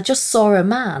up and I just saw a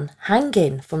man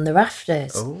hanging from the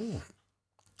rafters. Oh.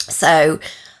 So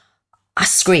I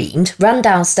screamed, ran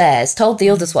downstairs, told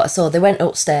the others what I saw. They went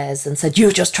upstairs and said,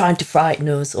 you're just trying to frighten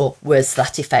us, or words to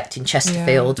that effect in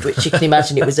Chesterfield, which you can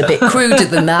imagine it was a bit cruder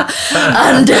than that.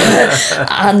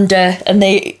 And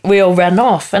we all ran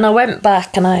off. And I went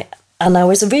back and I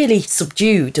was really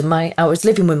subdued. And I was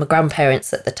living with my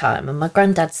grandparents at the time. And my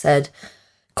granddad said,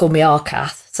 called me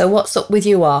Arcath. So what's up with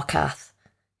you, Arcath?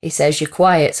 He says, you're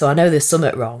quiet, so I know there's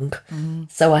something wrong.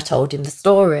 So I told him the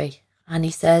story. And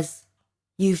he says,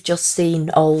 you've just seen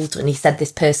old, and he said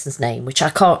this person's name, which I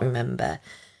can't remember.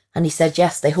 And he said,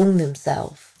 yes, they hung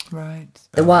themselves. Right.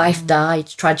 The wife died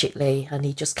tragically, and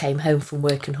he just came home from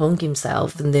work and hung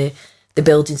himself. And the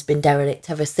building's been derelict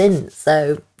ever since.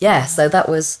 So, yeah, so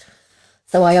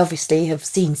I obviously have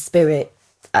seen spirit.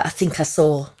 I think I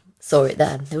saw it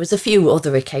then. There was a few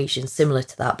other occasions similar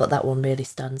to that, but that one really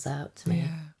stands out to me. Yeah.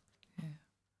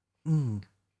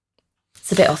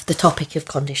 It's a bit off the topic of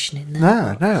conditioning there.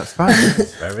 No, that's fine.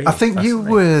 I think you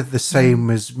were the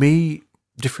same as me,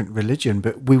 different religion,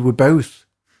 but we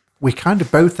kind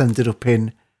of both ended up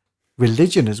in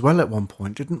religion as well at one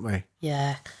point, didn't we?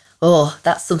 Yeah. Oh,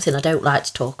 that's something I don't like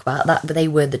to talk about. But they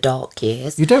were the dark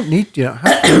years. You don't have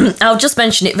to. I'll just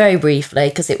mention it very briefly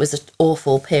because it was an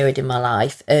awful period in my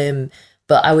life.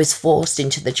 But I was forced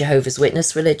into the Jehovah's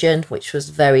Witness religion, which was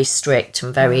very strict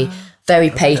and very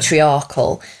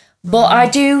patriarchal. But I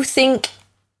do think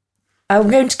I'm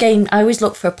going to gain. I always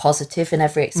look for a positive in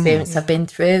every experience I've been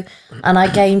through, and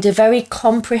I gained a very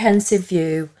comprehensive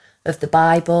view of the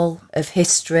Bible, of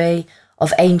history,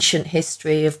 of ancient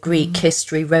history, of Greek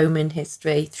history, Roman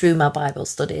history through my Bible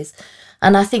studies.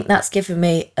 And I think that's given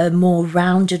me a more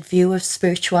rounded view of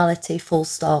spirituality, full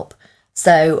stop.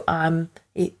 So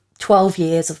 12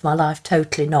 years of my life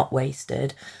totally not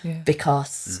wasted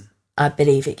because I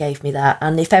believe it gave me that.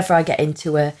 And if ever I get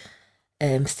into a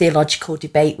theological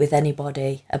debate with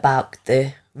anybody about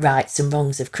the rights and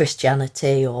wrongs of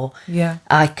Christianity, or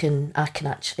I can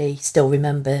actually still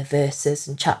remember verses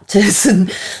and chapters.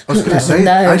 And I was going to say,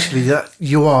 actually, that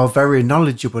you are very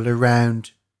knowledgeable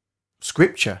around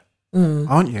Scripture,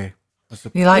 aren't you?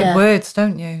 You like words,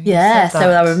 don't you? Yeah,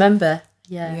 so I remember.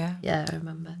 Yeah, I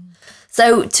remember.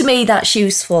 So to me, that's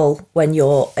useful when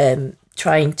you're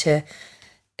trying to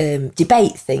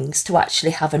debate things, to actually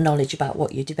have a knowledge about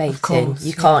what you're debating. Of course,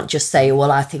 you can't just say,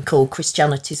 well, I think all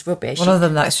Christianity's rubbish. Well, other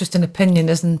than that, it's just an opinion,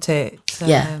 isn't it? So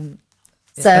an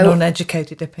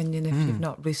uneducated opinion if you've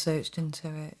not researched into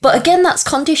it. But again, that's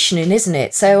conditioning, isn't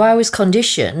it? So I was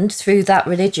conditioned through that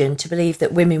religion to believe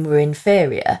that women were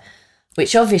inferior,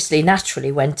 which obviously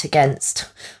naturally went against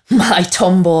my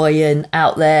tomboy and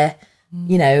out there,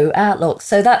 outlook.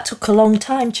 So that took a long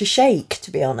time to shake,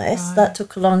 to be honest. Right. That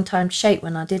took a long time to shake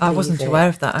when I did. I wasn't aware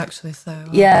of that actually. So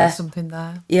there's something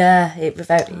there. Yeah, it was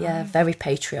very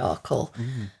patriarchal.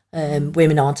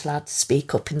 Women aren't allowed to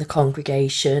speak up in the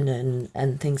congregation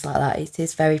and things like that. It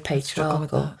is very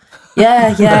patriarchal.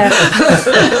 Yeah. Well,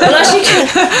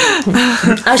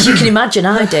 as you can imagine,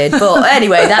 I did. But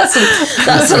anyway, that's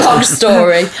a long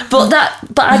story. But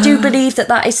I do believe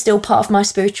that is still part of my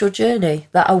spiritual journey.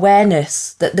 That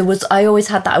awareness that I always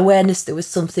had that awareness there was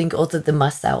something other than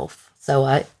myself.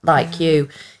 So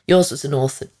yours was an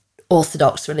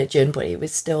orthodox religion, but it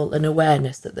was still an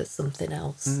awareness that there's something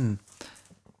else.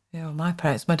 Yeah, well, my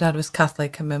dad was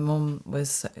Catholic and my mum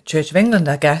was Church of England,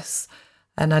 I guess.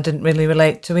 And I didn't really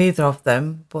relate to either of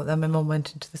them. But then my mum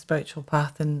went into the spiritual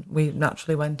path and we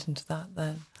naturally went into that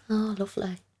then. Oh,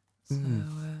 lovely. So,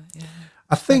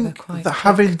 I think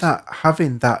that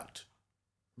having that,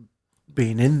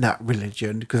 being in that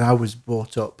religion, because I was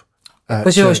brought up.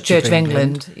 Was yours Church of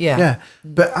England? Yeah. Yeah.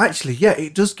 But actually,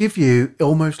 it does give you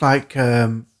almost like...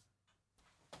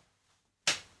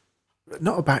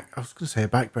 not a backbone,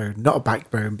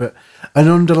 but an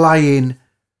underlying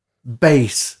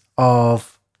base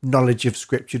of knowledge of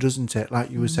Scripture, doesn't it? Like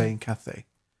you were saying, Kathy.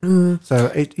 So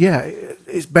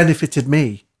it's benefited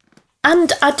me.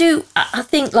 And I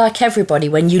think like everybody,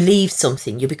 when you leave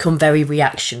something, you become very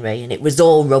reactionary, and it was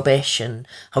all rubbish, and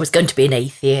I was going to be an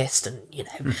atheist, and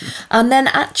and then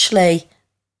actually,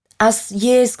 as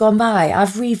years gone by,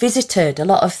 I've revisited a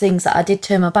lot of things that I did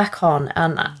turn my back on.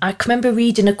 And I can remember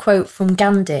reading a quote from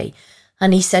Gandhi,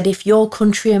 and he said, if your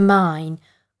country and mine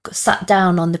sat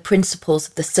down on the principles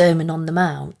of the Sermon on the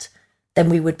Mount, then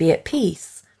we would be at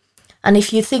peace. And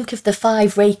if you think of the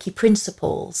 5 Reiki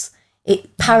principles,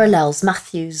 it parallels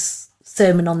Matthew's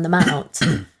Sermon on the Mount.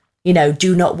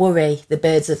 Do not worry, the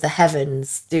birds of the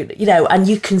heavens, and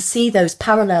you can see those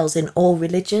parallels in all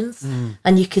religions,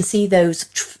 and you can see those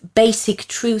basic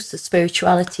truths of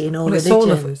spirituality in all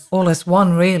religions. It's all as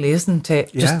one, really, isn't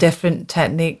it? Just different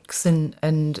techniques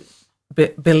and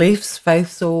beliefs,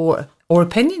 faiths, or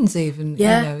opinions even.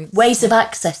 Ways of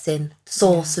accessing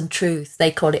source and truth.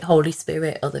 They call it Holy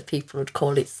Spirit, other people would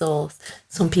call it source,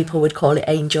 some people would call it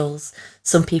angels,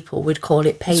 some people would call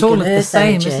it pagan it's all of earth the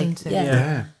same, energy. Isn't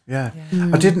it? Yeah.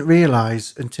 I didn't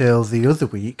realise until the other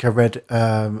week I read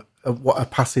a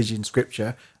passage in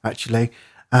Scripture, actually,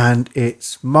 and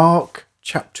it's Mark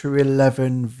chapter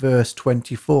 11 verse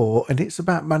 24, and it's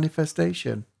about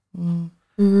manifestation. And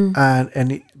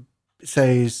it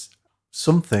says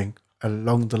something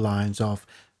along the lines of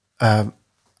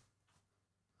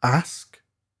ask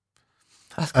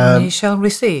and you shall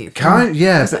receive. But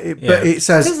it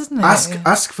says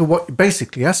ask for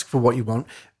what you want,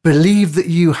 believe that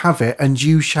you have it, and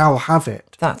you shall have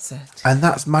it. That's it. And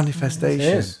that's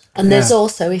manifestation. And there's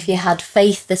also, if you had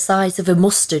faith the size of a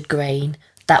mustard grain,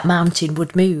 that mountain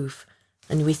would move.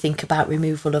 and we think about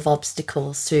removal of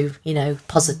obstacles through,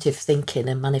 positive thinking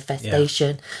and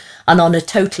manifestation. Yeah. And on a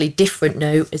totally different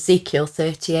note, Ezekiel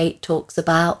 38 talks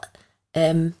about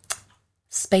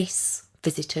space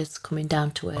visitors coming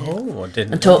down to Earth. Oh, I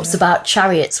didn't. And talks about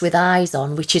chariots with eyes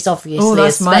on, which is obviously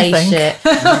a spaceship.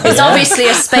 It's obviously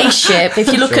a spaceship. If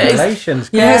you look at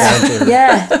relations,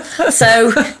 yeah.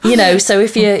 So so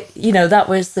if that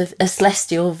was a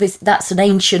celestial visit. That's an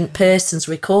ancient person's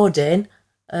recording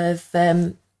of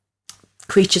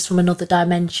creatures from another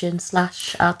dimension /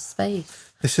 outer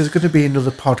space. This is going to be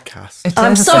another podcast.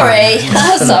 I'm sorry.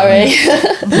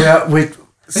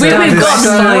 We've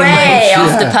gone way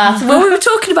off the path. Well, we were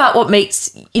talking about what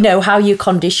makes, how you're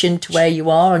conditioned to where you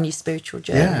are on your spiritual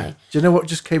journey. Yeah. Do you know what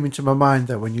just came into my mind,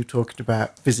 though, when you were talking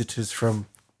about visitors from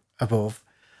above,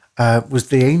 was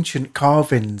the ancient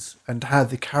carvings and how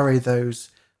they carry those,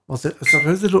 I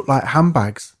suppose they look like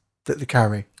handbags that they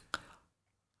carry.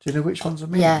 Do you know which ones I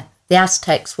mean? Yeah, the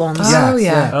Aztecs ones. Oh,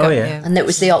 yeah. Oh, yeah. And it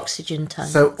was the oxygen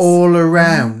tanks. So all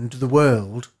around the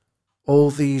world, all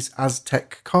these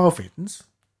Aztec carvings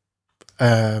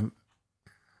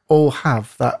all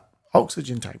have that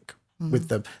oxygen tank with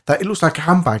them. That it looks like a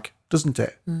handbag, doesn't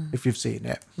it? If you've seen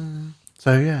it.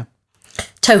 So yeah,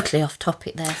 totally off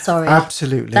topic there. Sorry.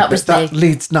 Absolutely, that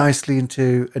leads nicely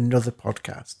into another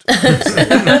podcast.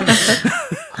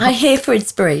 I'm here for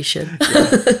inspiration.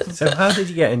 So, how did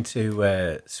you get into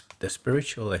the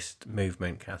spiritualist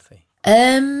movement, Kathy?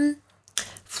 I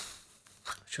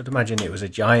should imagine it was a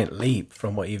giant leap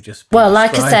from what you've just been Well,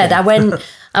 like describing. I said,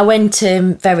 I went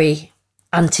very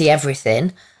anti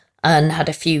everything, and had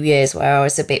a few years where I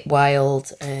was a bit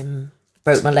wild.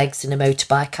 Broke my legs in a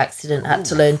motorbike accident. Had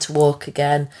to learn to walk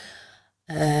again.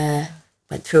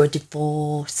 Went through a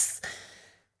divorce.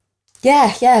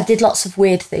 Yeah, I did lots of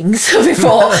weird things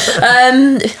before.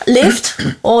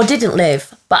 Lived or didn't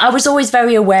live. But I was always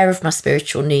very aware of my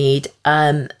spiritual need.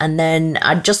 And then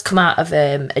I'd just come out of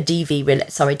a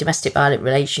domestic violent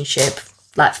relationship,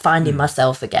 like finding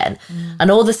myself again. And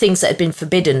all the things that had been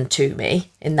forbidden to me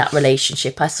in that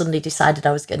relationship, I suddenly decided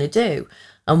I was going to do.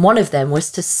 And one of them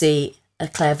was to see a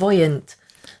clairvoyant.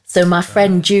 So my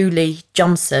friend Julie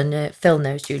Johnson, Phil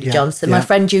knows Julie Johnson, my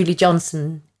friend Julie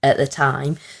Johnson at the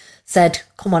time, said,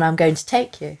 come on, I'm going to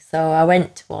take you. So I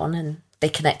went to one, and they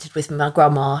connected with my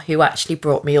grandma, who actually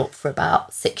brought me up for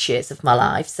about 6 years of my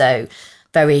life. So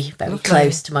very, very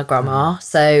close to my grandma.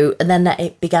 So, and then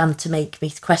it began to make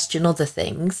me question other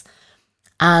things.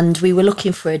 And we were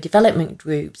looking for a development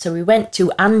group. So we went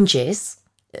to Angie's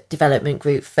development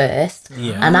group first.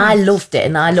 Yeah. And I loved it,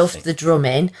 and I loved the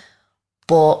drumming.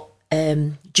 But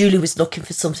Julie was looking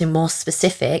for something more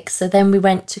specific. So then we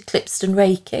went to Clipston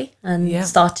Reiki and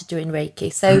started doing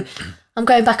Reiki. So I'm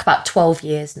going back about 12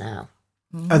 years now.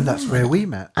 And that's where we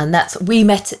met. And we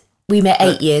met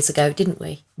 8 years ago, didn't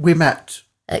we? We met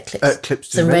at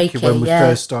Clipston Reiki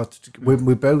when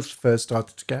we both first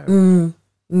started to go.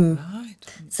 Right.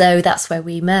 So that's where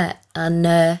we met. And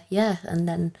and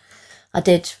then I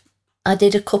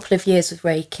did a couple of years with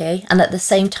Reiki, and at the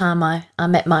same time I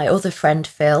met my other friend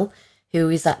Phil, who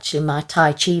is actually my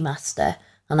Tai Chi master,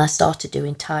 and I started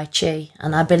doing Tai Chi.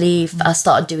 And I believe I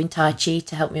started doing Tai Chi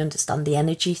to help me understand the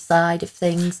energy side of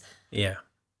things. Yeah.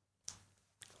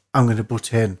 I'm going to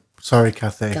butt in. Sorry,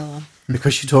 Kathy. Go on.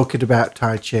 Because you're talking about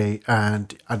Tai Chi,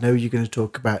 and I know you're going to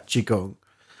talk about Qigong,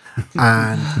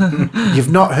 and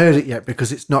you've not heard it yet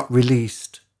because it's not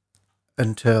released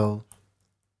until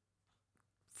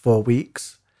 4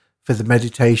 weeks for the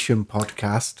meditation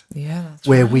podcast. Yeah, that's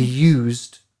where right. we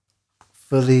used,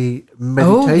 for the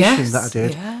meditation that I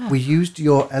did, we used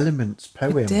Your Elements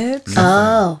poem. We did.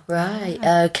 Oh, right.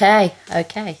 Okay.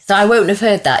 So I won't have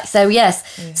heard that. So, yes.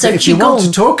 Yeah. So if you want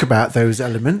to talk about those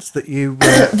elements that you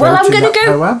well, I'm going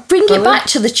to bring it back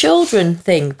to the children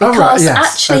thing, because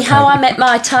how I met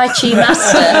my Tai Chi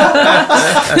master...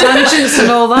 Tangents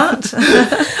and all that.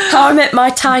 How I met my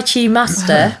Tai Chi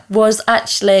master was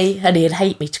actually, and he'd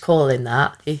hate me to call him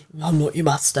that, I'm not your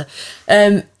master,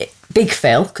 Big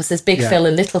Phil, because there's Big Phil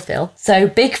and Little Phil. So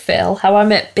Big Phil, how I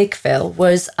met Big Phil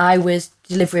was I was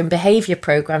delivering behaviour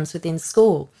programmes within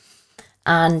school,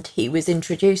 and he was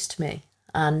introduced to me.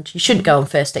 And you shouldn't go on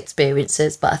first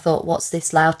experiences, but I thought, what's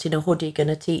this lout in a hoodie going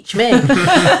to teach me?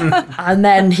 And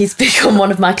then he's become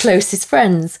one of my closest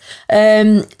friends.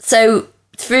 So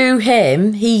through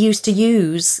him, he used to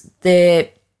use the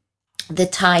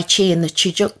Tai Chi and the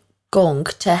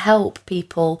Qigong to help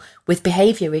people with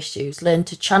behaviour issues learn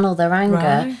to channel their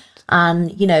anger,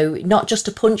 and not just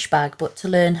a punch bag, but to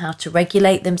learn how to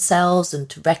regulate themselves and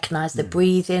to recognise the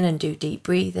breathing and do deep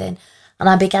breathing. And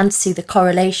I began to see the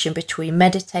correlation between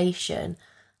meditation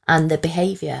and the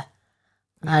behaviour.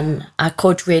 And I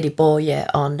could really bore you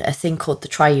on a thing called the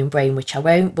triune brain, which I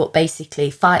won't, but basically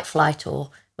fight, flight,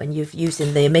 or when you're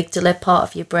using the amygdala part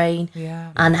of your brain,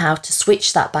 and how to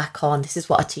switch that back on. This is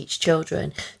what I teach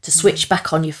children, to switch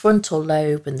back on your frontal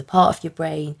lobe, and the part of your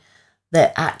brain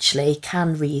that actually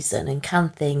can reason and can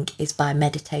think is by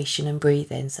meditation and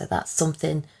breathing. So that's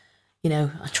something, I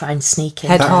try and sneak in.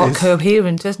 Head-heart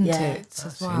coherent, isn't it?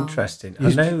 That's interesting.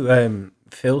 I know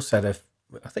Phil said,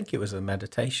 I think it was a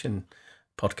meditation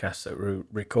podcast that we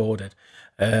recorded,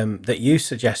 that you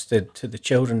suggested to the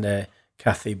children there,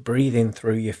 Kathy, breathing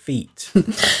through your feet.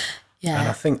 And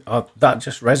I think that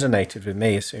just resonated with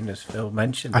me as soon as Phil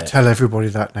mentioned it. I tell everybody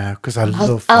that now because I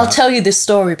love that. I'll tell you the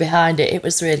story behind it. It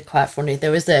was really quite funny.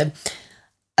 There was a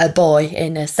boy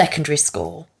in a secondary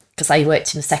school, because I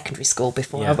worked in a secondary school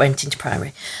before I went into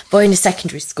primary. Boy in a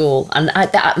secondary school, and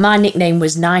my nickname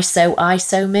was NISO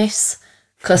ISO Miss,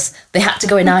 because they had to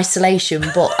go in isolation,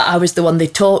 but I was the one they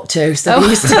talked to. So they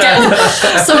used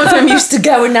to some of them used to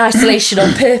go in isolation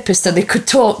on purpose so they could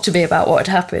talk to me about what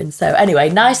had happened. So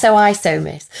anyway, NISO ISO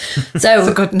Miss. So it's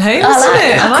a good name, isn't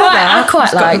it? I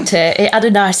quite liked it. It had a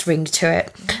nice ring to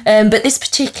it. But this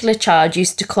particular child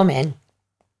used to come in,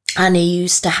 and he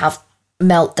used to have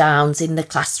meltdowns in the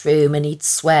classroom, and he'd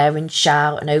swear and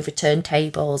shout and overturn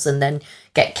tables and then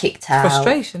get kicked out.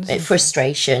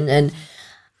 Frustration.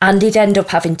 And he'd end up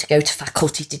having to go to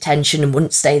faculty detention and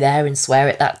wouldn't stay there and swear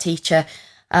at that teacher.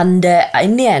 And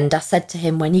in the end, I said to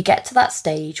him, when you get to that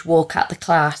stage, walk out the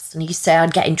class. And he said,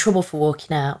 I'd get in trouble for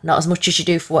walking out, not as much as you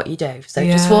do for what you do. So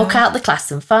just walk out the class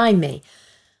and find me.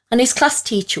 And his class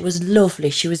teacher was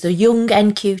lovely. She was a young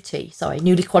NQT,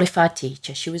 newly qualified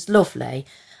teacher. She was lovely.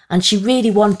 And she really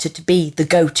wanted to be the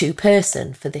go-to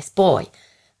person for this boy.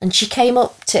 And she came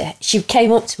up to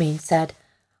me and said,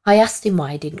 I asked him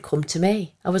why he didn't come to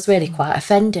me. I was really quite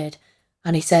offended.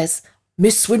 And he says,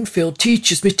 Miss Swinfield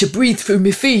teaches me to breathe through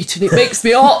my feet and it makes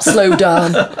my heart slow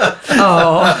down. So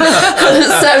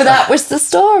that was the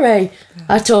story.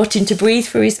 I taught him to breathe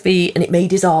through his feet and it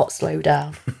made his heart slow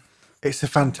down. It's a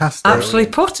fantastic...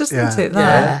 Absolutely put, isn't it?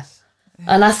 Yeah.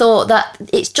 And I thought that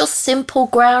it's just simple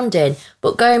grounding.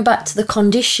 But going back to the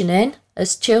conditioning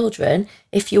as children,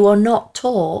 if you are not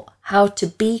taught how to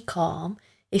be calm,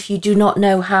 if you do not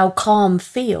know how calm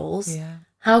feels,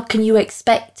 how can you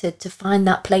expect it to find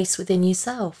that place within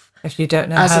yourself? If you don't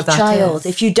know as how a child,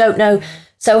 if you don't know.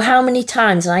 So how many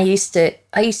times, and I used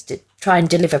to try and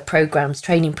deliver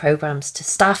training programs to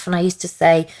staff, and I used to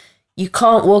say, you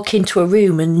can't walk into a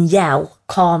room and yell,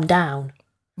 calm down.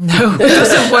 No, it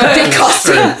doesn't work. Because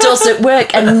it doesn't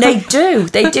work. And they do.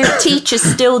 Teachers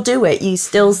still do it. You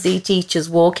still see teachers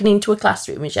walking into a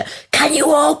classroom and shout, can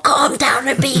you all calm down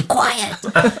and be quiet?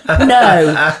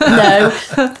 No.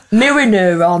 Mirror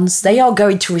neurons, they are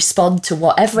going to respond to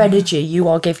whatever energy you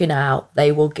are giving out,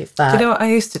 they will give back. Do you know what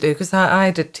I used to do? Because I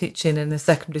did teaching in the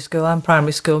secondary school and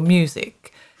primary school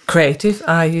music, creative.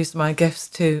 I used my gifts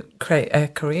to create a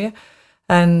career.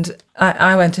 And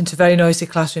I went into very noisy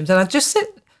classrooms and I'd just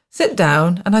sit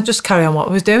down and I'd just carry on what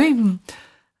I was doing.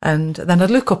 And then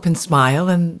I'd look up and smile,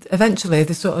 and eventually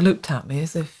they sort of looked at me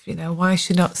as if, why is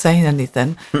she not saying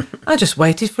anything? I just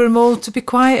waited for them all to be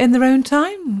quiet in their own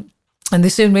time. And they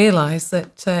soon realised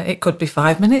that it could be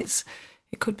 5 minutes,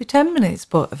 it could be 10 minutes,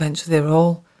 but eventually they were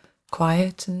all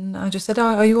quiet. And I just said,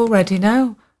 are you all ready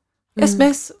now? Yes,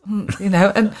 miss.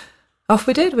 And off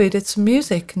we did. We did some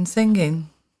music and singing.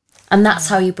 And that's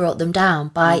how you brought them down,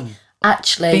 by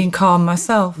actually being calm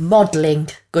myself. Modelling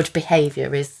good behaviour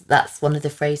that's one of the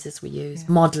phrases we use.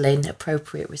 Modelling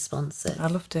appropriate responses. I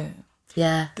loved it.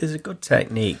 Yeah. There's a good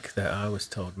technique that I was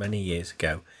told many years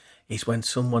ago, is when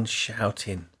someone's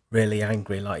shouting, really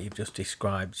angry, like you've just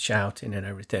described, shouting and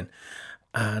everything,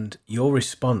 and your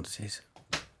response is,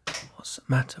 what's the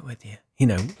matter with you?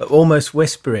 Almost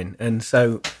whispering. And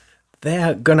so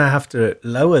they're going to have to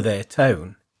lower their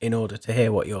tone in order to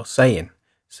hear what you're saying.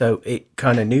 So it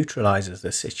kind of neutralises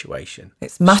the situation.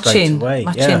 It's matching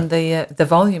the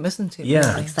volume, isn't it? Yeah,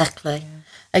 really?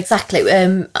 Exactly.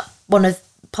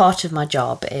 Part of my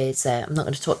job is, I'm not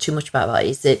going to talk too much about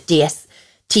it, is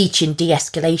teaching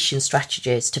de-escalation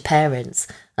strategies to parents,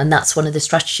 and that's one of the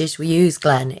strategies we use,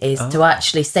 Glenn, is to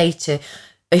actually say to,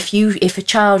 if a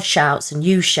child shouts and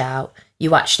you shout,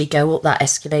 you actually go up that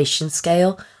escalation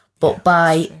scale, but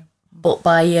by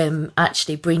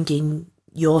actually bringing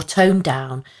your tone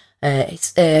down.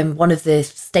 It's one of the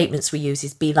statements we use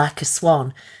is be like a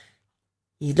swan.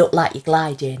 You look like you're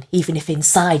gliding, even if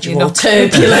inside you're all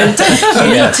turbulent.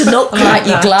 You need to look like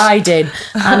you're gliding.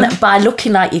 And by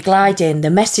looking like you're gliding, the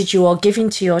message you are giving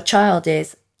to your child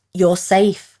is, you're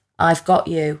safe, I've got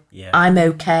you, I'm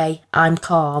okay, I'm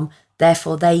calm.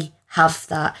 Therefore, they have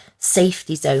that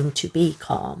safety zone to be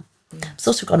calm.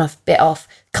 Sort of gone a bit off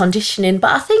conditioning,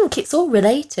 but I think it's all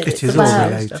related. It is all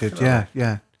related,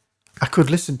 yeah. I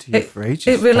could listen to you for ages.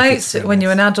 It relates when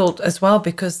you're an adult as well,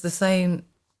 because the same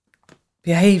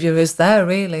behaviour is there,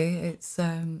 really. It's,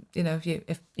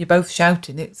 if you're both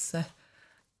shouting, it's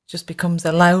just becomes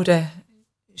a louder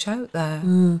shout there.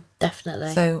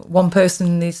 Definitely. So one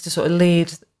person needs to sort of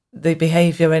lead the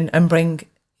behaviour and bring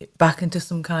it back into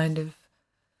some kind of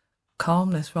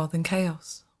calmness rather than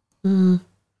chaos.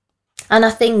 And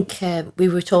I think we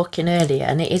were talking earlier,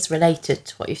 and it is related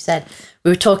to what you said.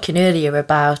 We were talking earlier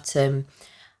about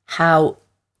how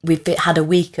we've had a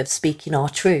week of speaking our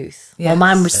truth. Yes. Well,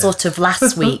 mine was sort of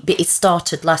last week, but it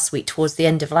started last week, towards the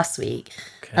end of last week.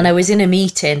 Okay. And I was in a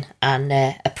meeting, and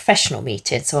a professional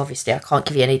meeting, so obviously I can't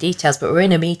give you any details, but we're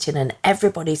in a meeting and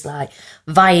everybody's like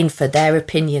vying for their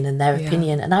opinion and their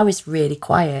opinion. And I was really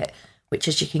quiet, which,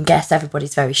 as you can guess,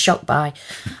 everybody's very shocked by.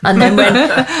 And then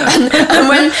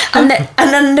and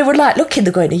then they were like looking,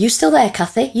 they're going, "Are you still there,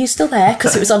 Kathy? Are you still there?"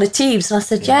 Because it was on a Teams. And I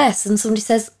said, yes. And somebody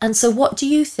says, "And so what do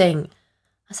you think?"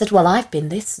 I said, "Well, I've been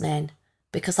listening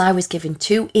because I was given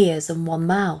 2 ears and 1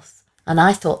 mouth. And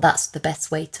I thought that's the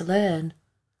best way to learn.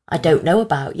 I don't know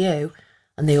about you."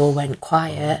 And they all went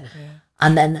quiet.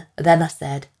 And then I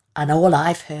said, "And all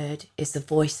I've heard is the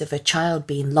voice of a child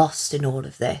being lost in all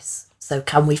of this. So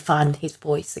can we find his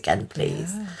voice again,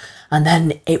 please?" Yeah. And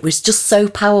then it was just so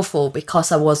powerful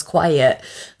because I was quiet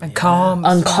and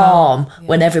calm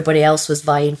when everybody else was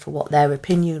vying for what their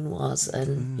opinion was,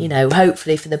 and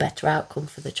hopefully for the better outcome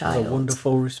for the child. A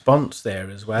wonderful response there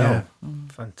as well.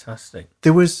 Fantastic.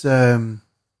 There was a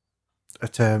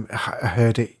term, I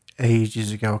heard it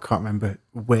ages ago. I can't remember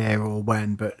where or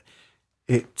when, but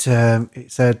it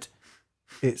said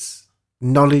it's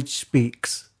knowledge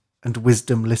speaks and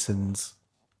wisdom listens.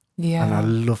 Yeah. And I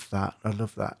love that.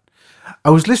 I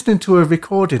was listening to a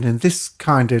recording, and this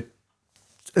kind of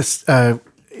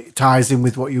ties in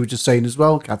with what you were just saying as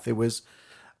well, Kathy, was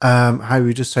how you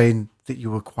were just saying that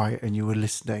you were quiet and you were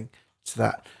listening to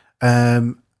that.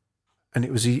 And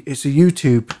it's a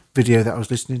YouTube video that I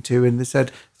was listening to, and they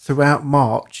said throughout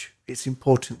March, it's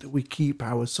important that we keep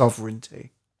our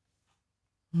sovereignty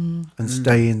and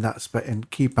stay in that space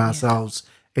and keep ourselves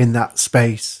in that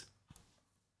space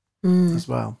as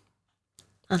well.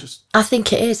 I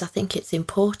think it is. I think it's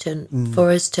important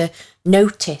for us to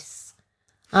notice.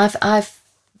 I've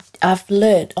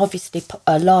learned, obviously,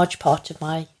 a large part of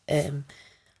my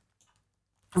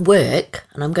work,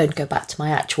 and I'm going to go back to my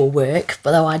actual work,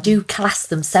 but though I do class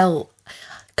them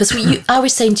because I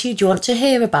was saying to you, do you want to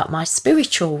hear about my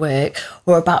spiritual work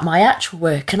or about my actual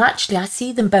work? And actually, I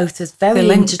see them both as very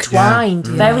intertwined,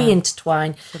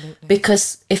 intertwined. Absolutely.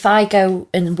 Because if I go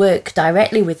and work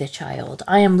directly with a child,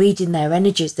 I am reading their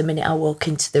energies the minute I walk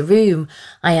into the room.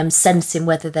 I am sensing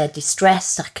whether they're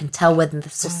distressed. I can tell when they're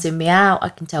sussing me out. I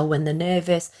can tell when they're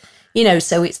nervous.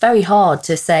 So it's very hard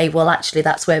to say, well, actually,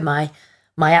 that's where my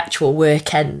actual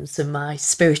work ends and my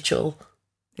spiritual...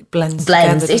 It blends.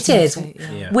 It is.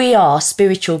 Yeah. We are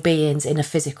spiritual beings in a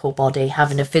physical body,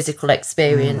 having a physical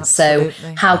experience. So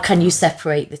how can you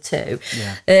separate the two?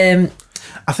 Yeah.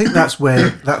 I think that's where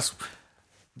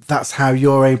that's how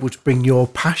you're able to bring your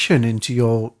passion into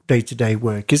your day-to-day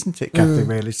work, isn't it, Kathy?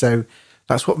 Really. So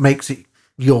that's what makes it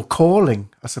your calling,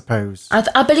 I suppose.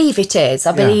 I believe it is.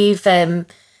 I believe.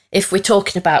 If we're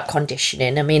talking about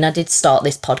conditioning, I mean, I did start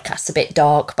this podcast a bit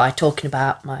dark by talking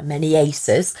about my many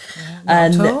aces.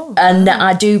 And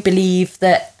I do believe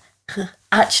that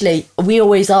actually I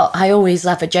always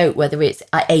have a joke whether it's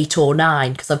at 8 or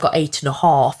 9, because I've got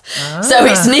 8.5. So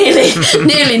it's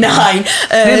nearly 9.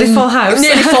 Nearly full house.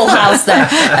 Nearly full house there.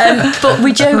 But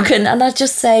we joke and I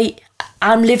just say,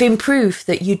 I'm living proof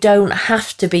that you don't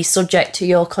have to be subject to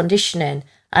your conditioning.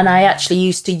 And I actually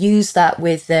used to use that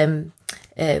with...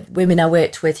 women I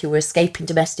worked with who were escaping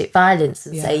domestic violence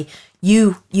and say,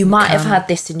 you might have had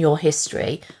this in your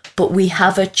history, but we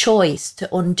have a choice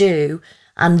to undo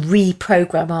and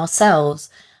reprogram ourselves.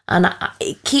 And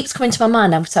it keeps coming to my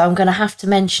mind, so I'm going to have to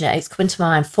mention it. It's coming to my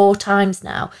mind 4 times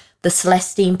now. The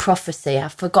Celestine Prophecy.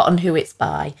 I've forgotten who it's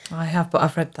by. I have, but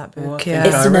I've read that book.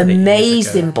 It's an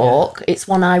amazing book. It's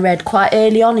one I read quite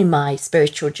early on in my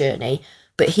spiritual journey,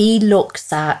 but he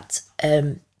looks at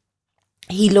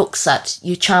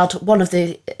your child. One of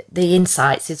the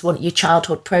insights is your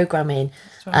childhood programming,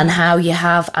 and how you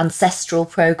have ancestral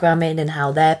programming and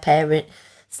how their parents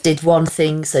did one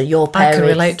thing, so your parents... I can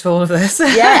relate to all of this.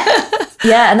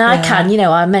 Yeah, and I can,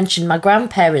 I mentioned my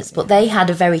grandparents, but they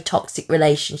had a very toxic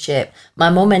relationship.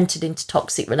 My mum entered into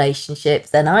toxic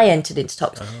relationships, then I entered into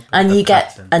toxic, and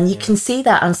you can see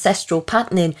that ancestral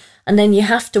patterning, and then you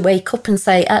have to wake up and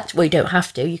say, well, you don't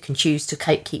have to, you can choose to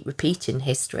keep repeating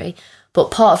history,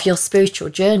 but part of your spiritual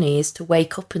journey is to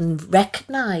wake up and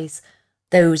recognise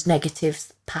those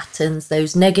negative patterns,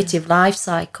 those negative life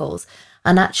cycles,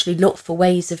 and actually look for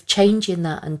ways of changing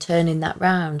that and turning that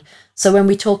round. So when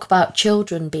we talk about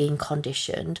children being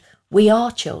conditioned, we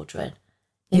are children.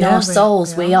 In our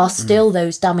souls, we are still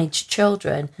those damaged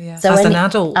children. Yeah. So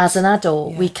as an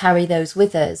adult, we carry those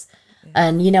with us. Yeah.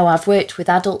 And, I've worked with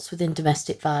adults within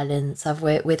domestic violence. I've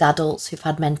worked with adults who've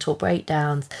had mental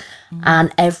breakdowns.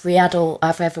 And every adult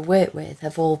I've ever worked with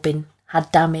have all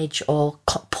had damage or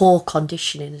poor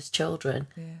conditioning as children.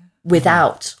 Yeah.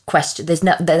 Without question,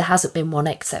 there hasn't been one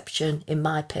exception in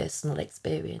my personal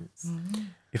experience.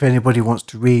 If anybody wants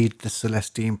to read the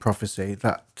Celestine Prophecy,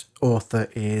 that author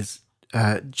is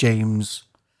James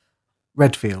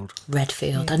Redfield.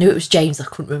 Yeah. I knew it was James, I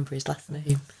couldn't remember his last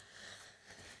name.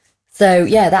 So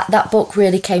that book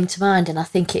really came to mind, and I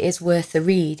think it is worth a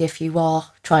read if you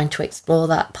are trying to explore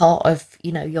that part of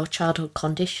your childhood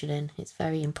conditioning. It's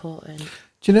very important.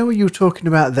 Do you know when you were talking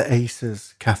about the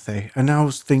ACEs, Kathy? And I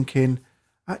was thinking,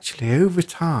 actually, over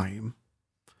time,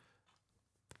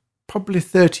 probably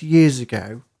 30 years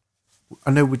ago,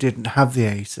 I know we didn't have the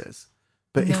ACEs,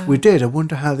 but if we did, I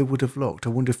wonder how they would have looked.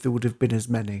 I wonder if there would have been as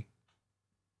many.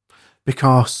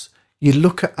 Because you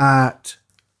look at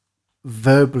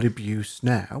verbal abuse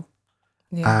now,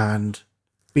 and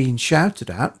being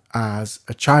shouted at as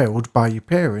a child by your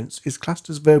parents is classed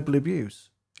as verbal abuse,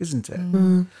 isn't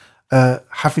it?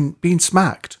 Having been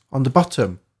smacked on the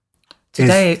bottom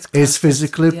today is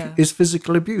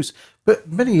physical abuse.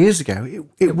 But many years ago,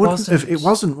 it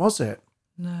wasn't, was it?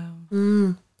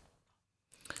 No.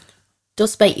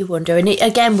 Does make you wonder. And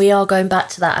again, we are going back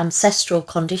to that ancestral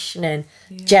conditioning,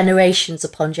 generations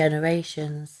upon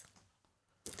generations.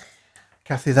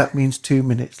 Kathy, that means 2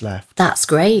 minutes left. That's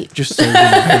great. Just so you know.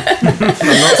 I'm not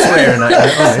swearing at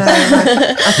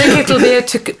you. I think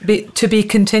it'll be to be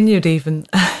continued even.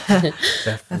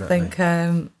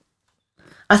 Definitely.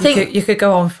 I think you could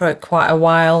go on for quite a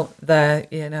while there.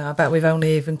 I bet we've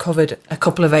only even covered a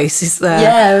couple of ACEs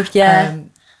there. Yeah.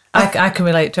 I can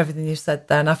relate to everything you said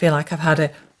there, and I feel like I've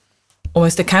had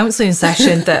almost a counselling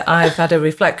session that I've had a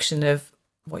reflection of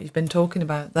what you've been talking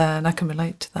about there, and I can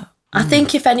relate to that. I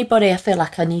think if anybody, I feel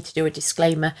like I need to do a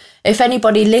disclaimer, if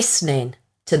anybody listening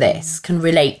to this can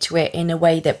relate to it in a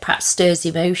way that perhaps stirs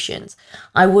emotions,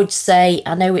 I would say,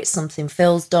 I know it's something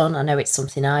Phil's done, I know it's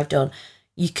something I've done.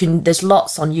 There's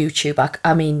lots on YouTube.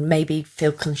 I mean, maybe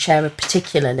Phil can share a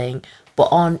particular link, but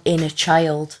on inner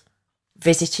child,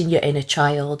 visiting your inner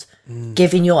child,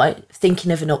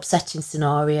 thinking of an upsetting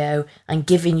scenario and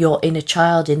giving your inner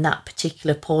child in that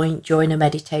particular point during a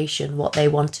meditation what they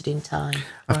wanted in time.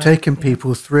 I've taken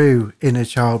people through inner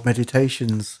child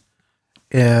meditations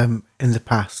in the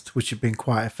past, which have been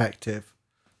quite effective.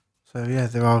 So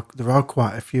there are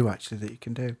quite a few actually that you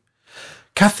can do.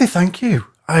 Kathy, thank you.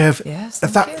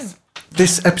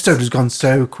 This episode has gone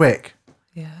so quick.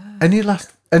 Yeah.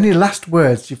 Any last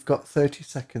words? You've got 30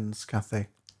 seconds, Kathy.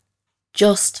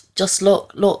 Just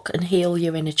look and heal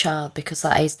your inner child, because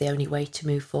that is the only way to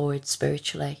move forward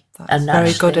spiritually. That's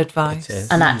very good advice.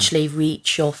 And actually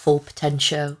reach your full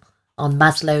potential on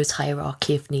Maslow's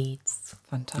hierarchy of needs.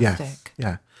 Fantastic.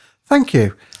 Yeah. Thank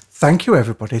you. Thank you,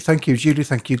 everybody. Thank you, Julie.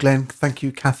 Thank you, Glenn. Thank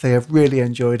you, Kathy. I've really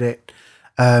enjoyed it.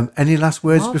 Any last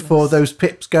words before those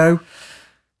pips go?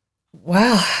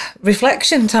 Well,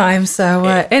 reflection time, so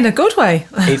in a good way.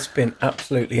 It's been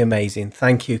absolutely amazing.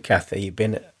 Thank you, Kathy. You've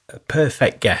been a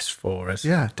perfect guest for us.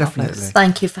 Yeah, definitely.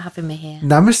 Thank you for having me here.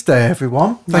 Namaste,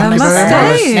 everyone. Thank you very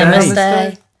much.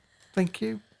 Namaste. Thank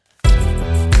you.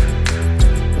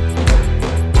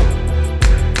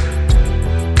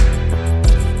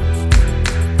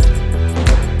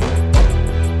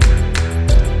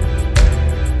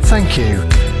 Thank you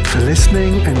for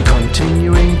listening and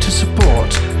continuing to support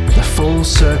the Full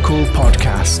Circle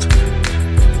podcast.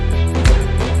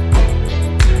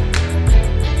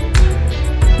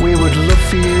 We would love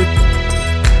for you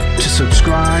to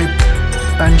subscribe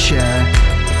and share.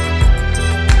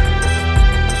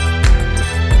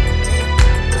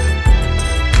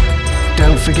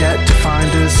 Don't forget to find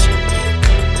us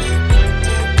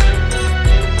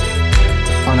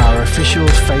on our official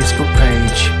Facebook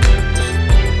page.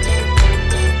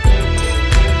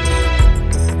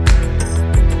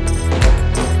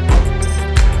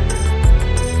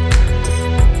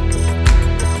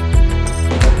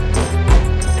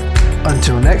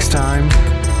 Until next time,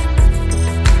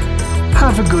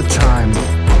 have a good time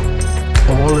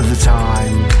all of the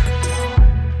time.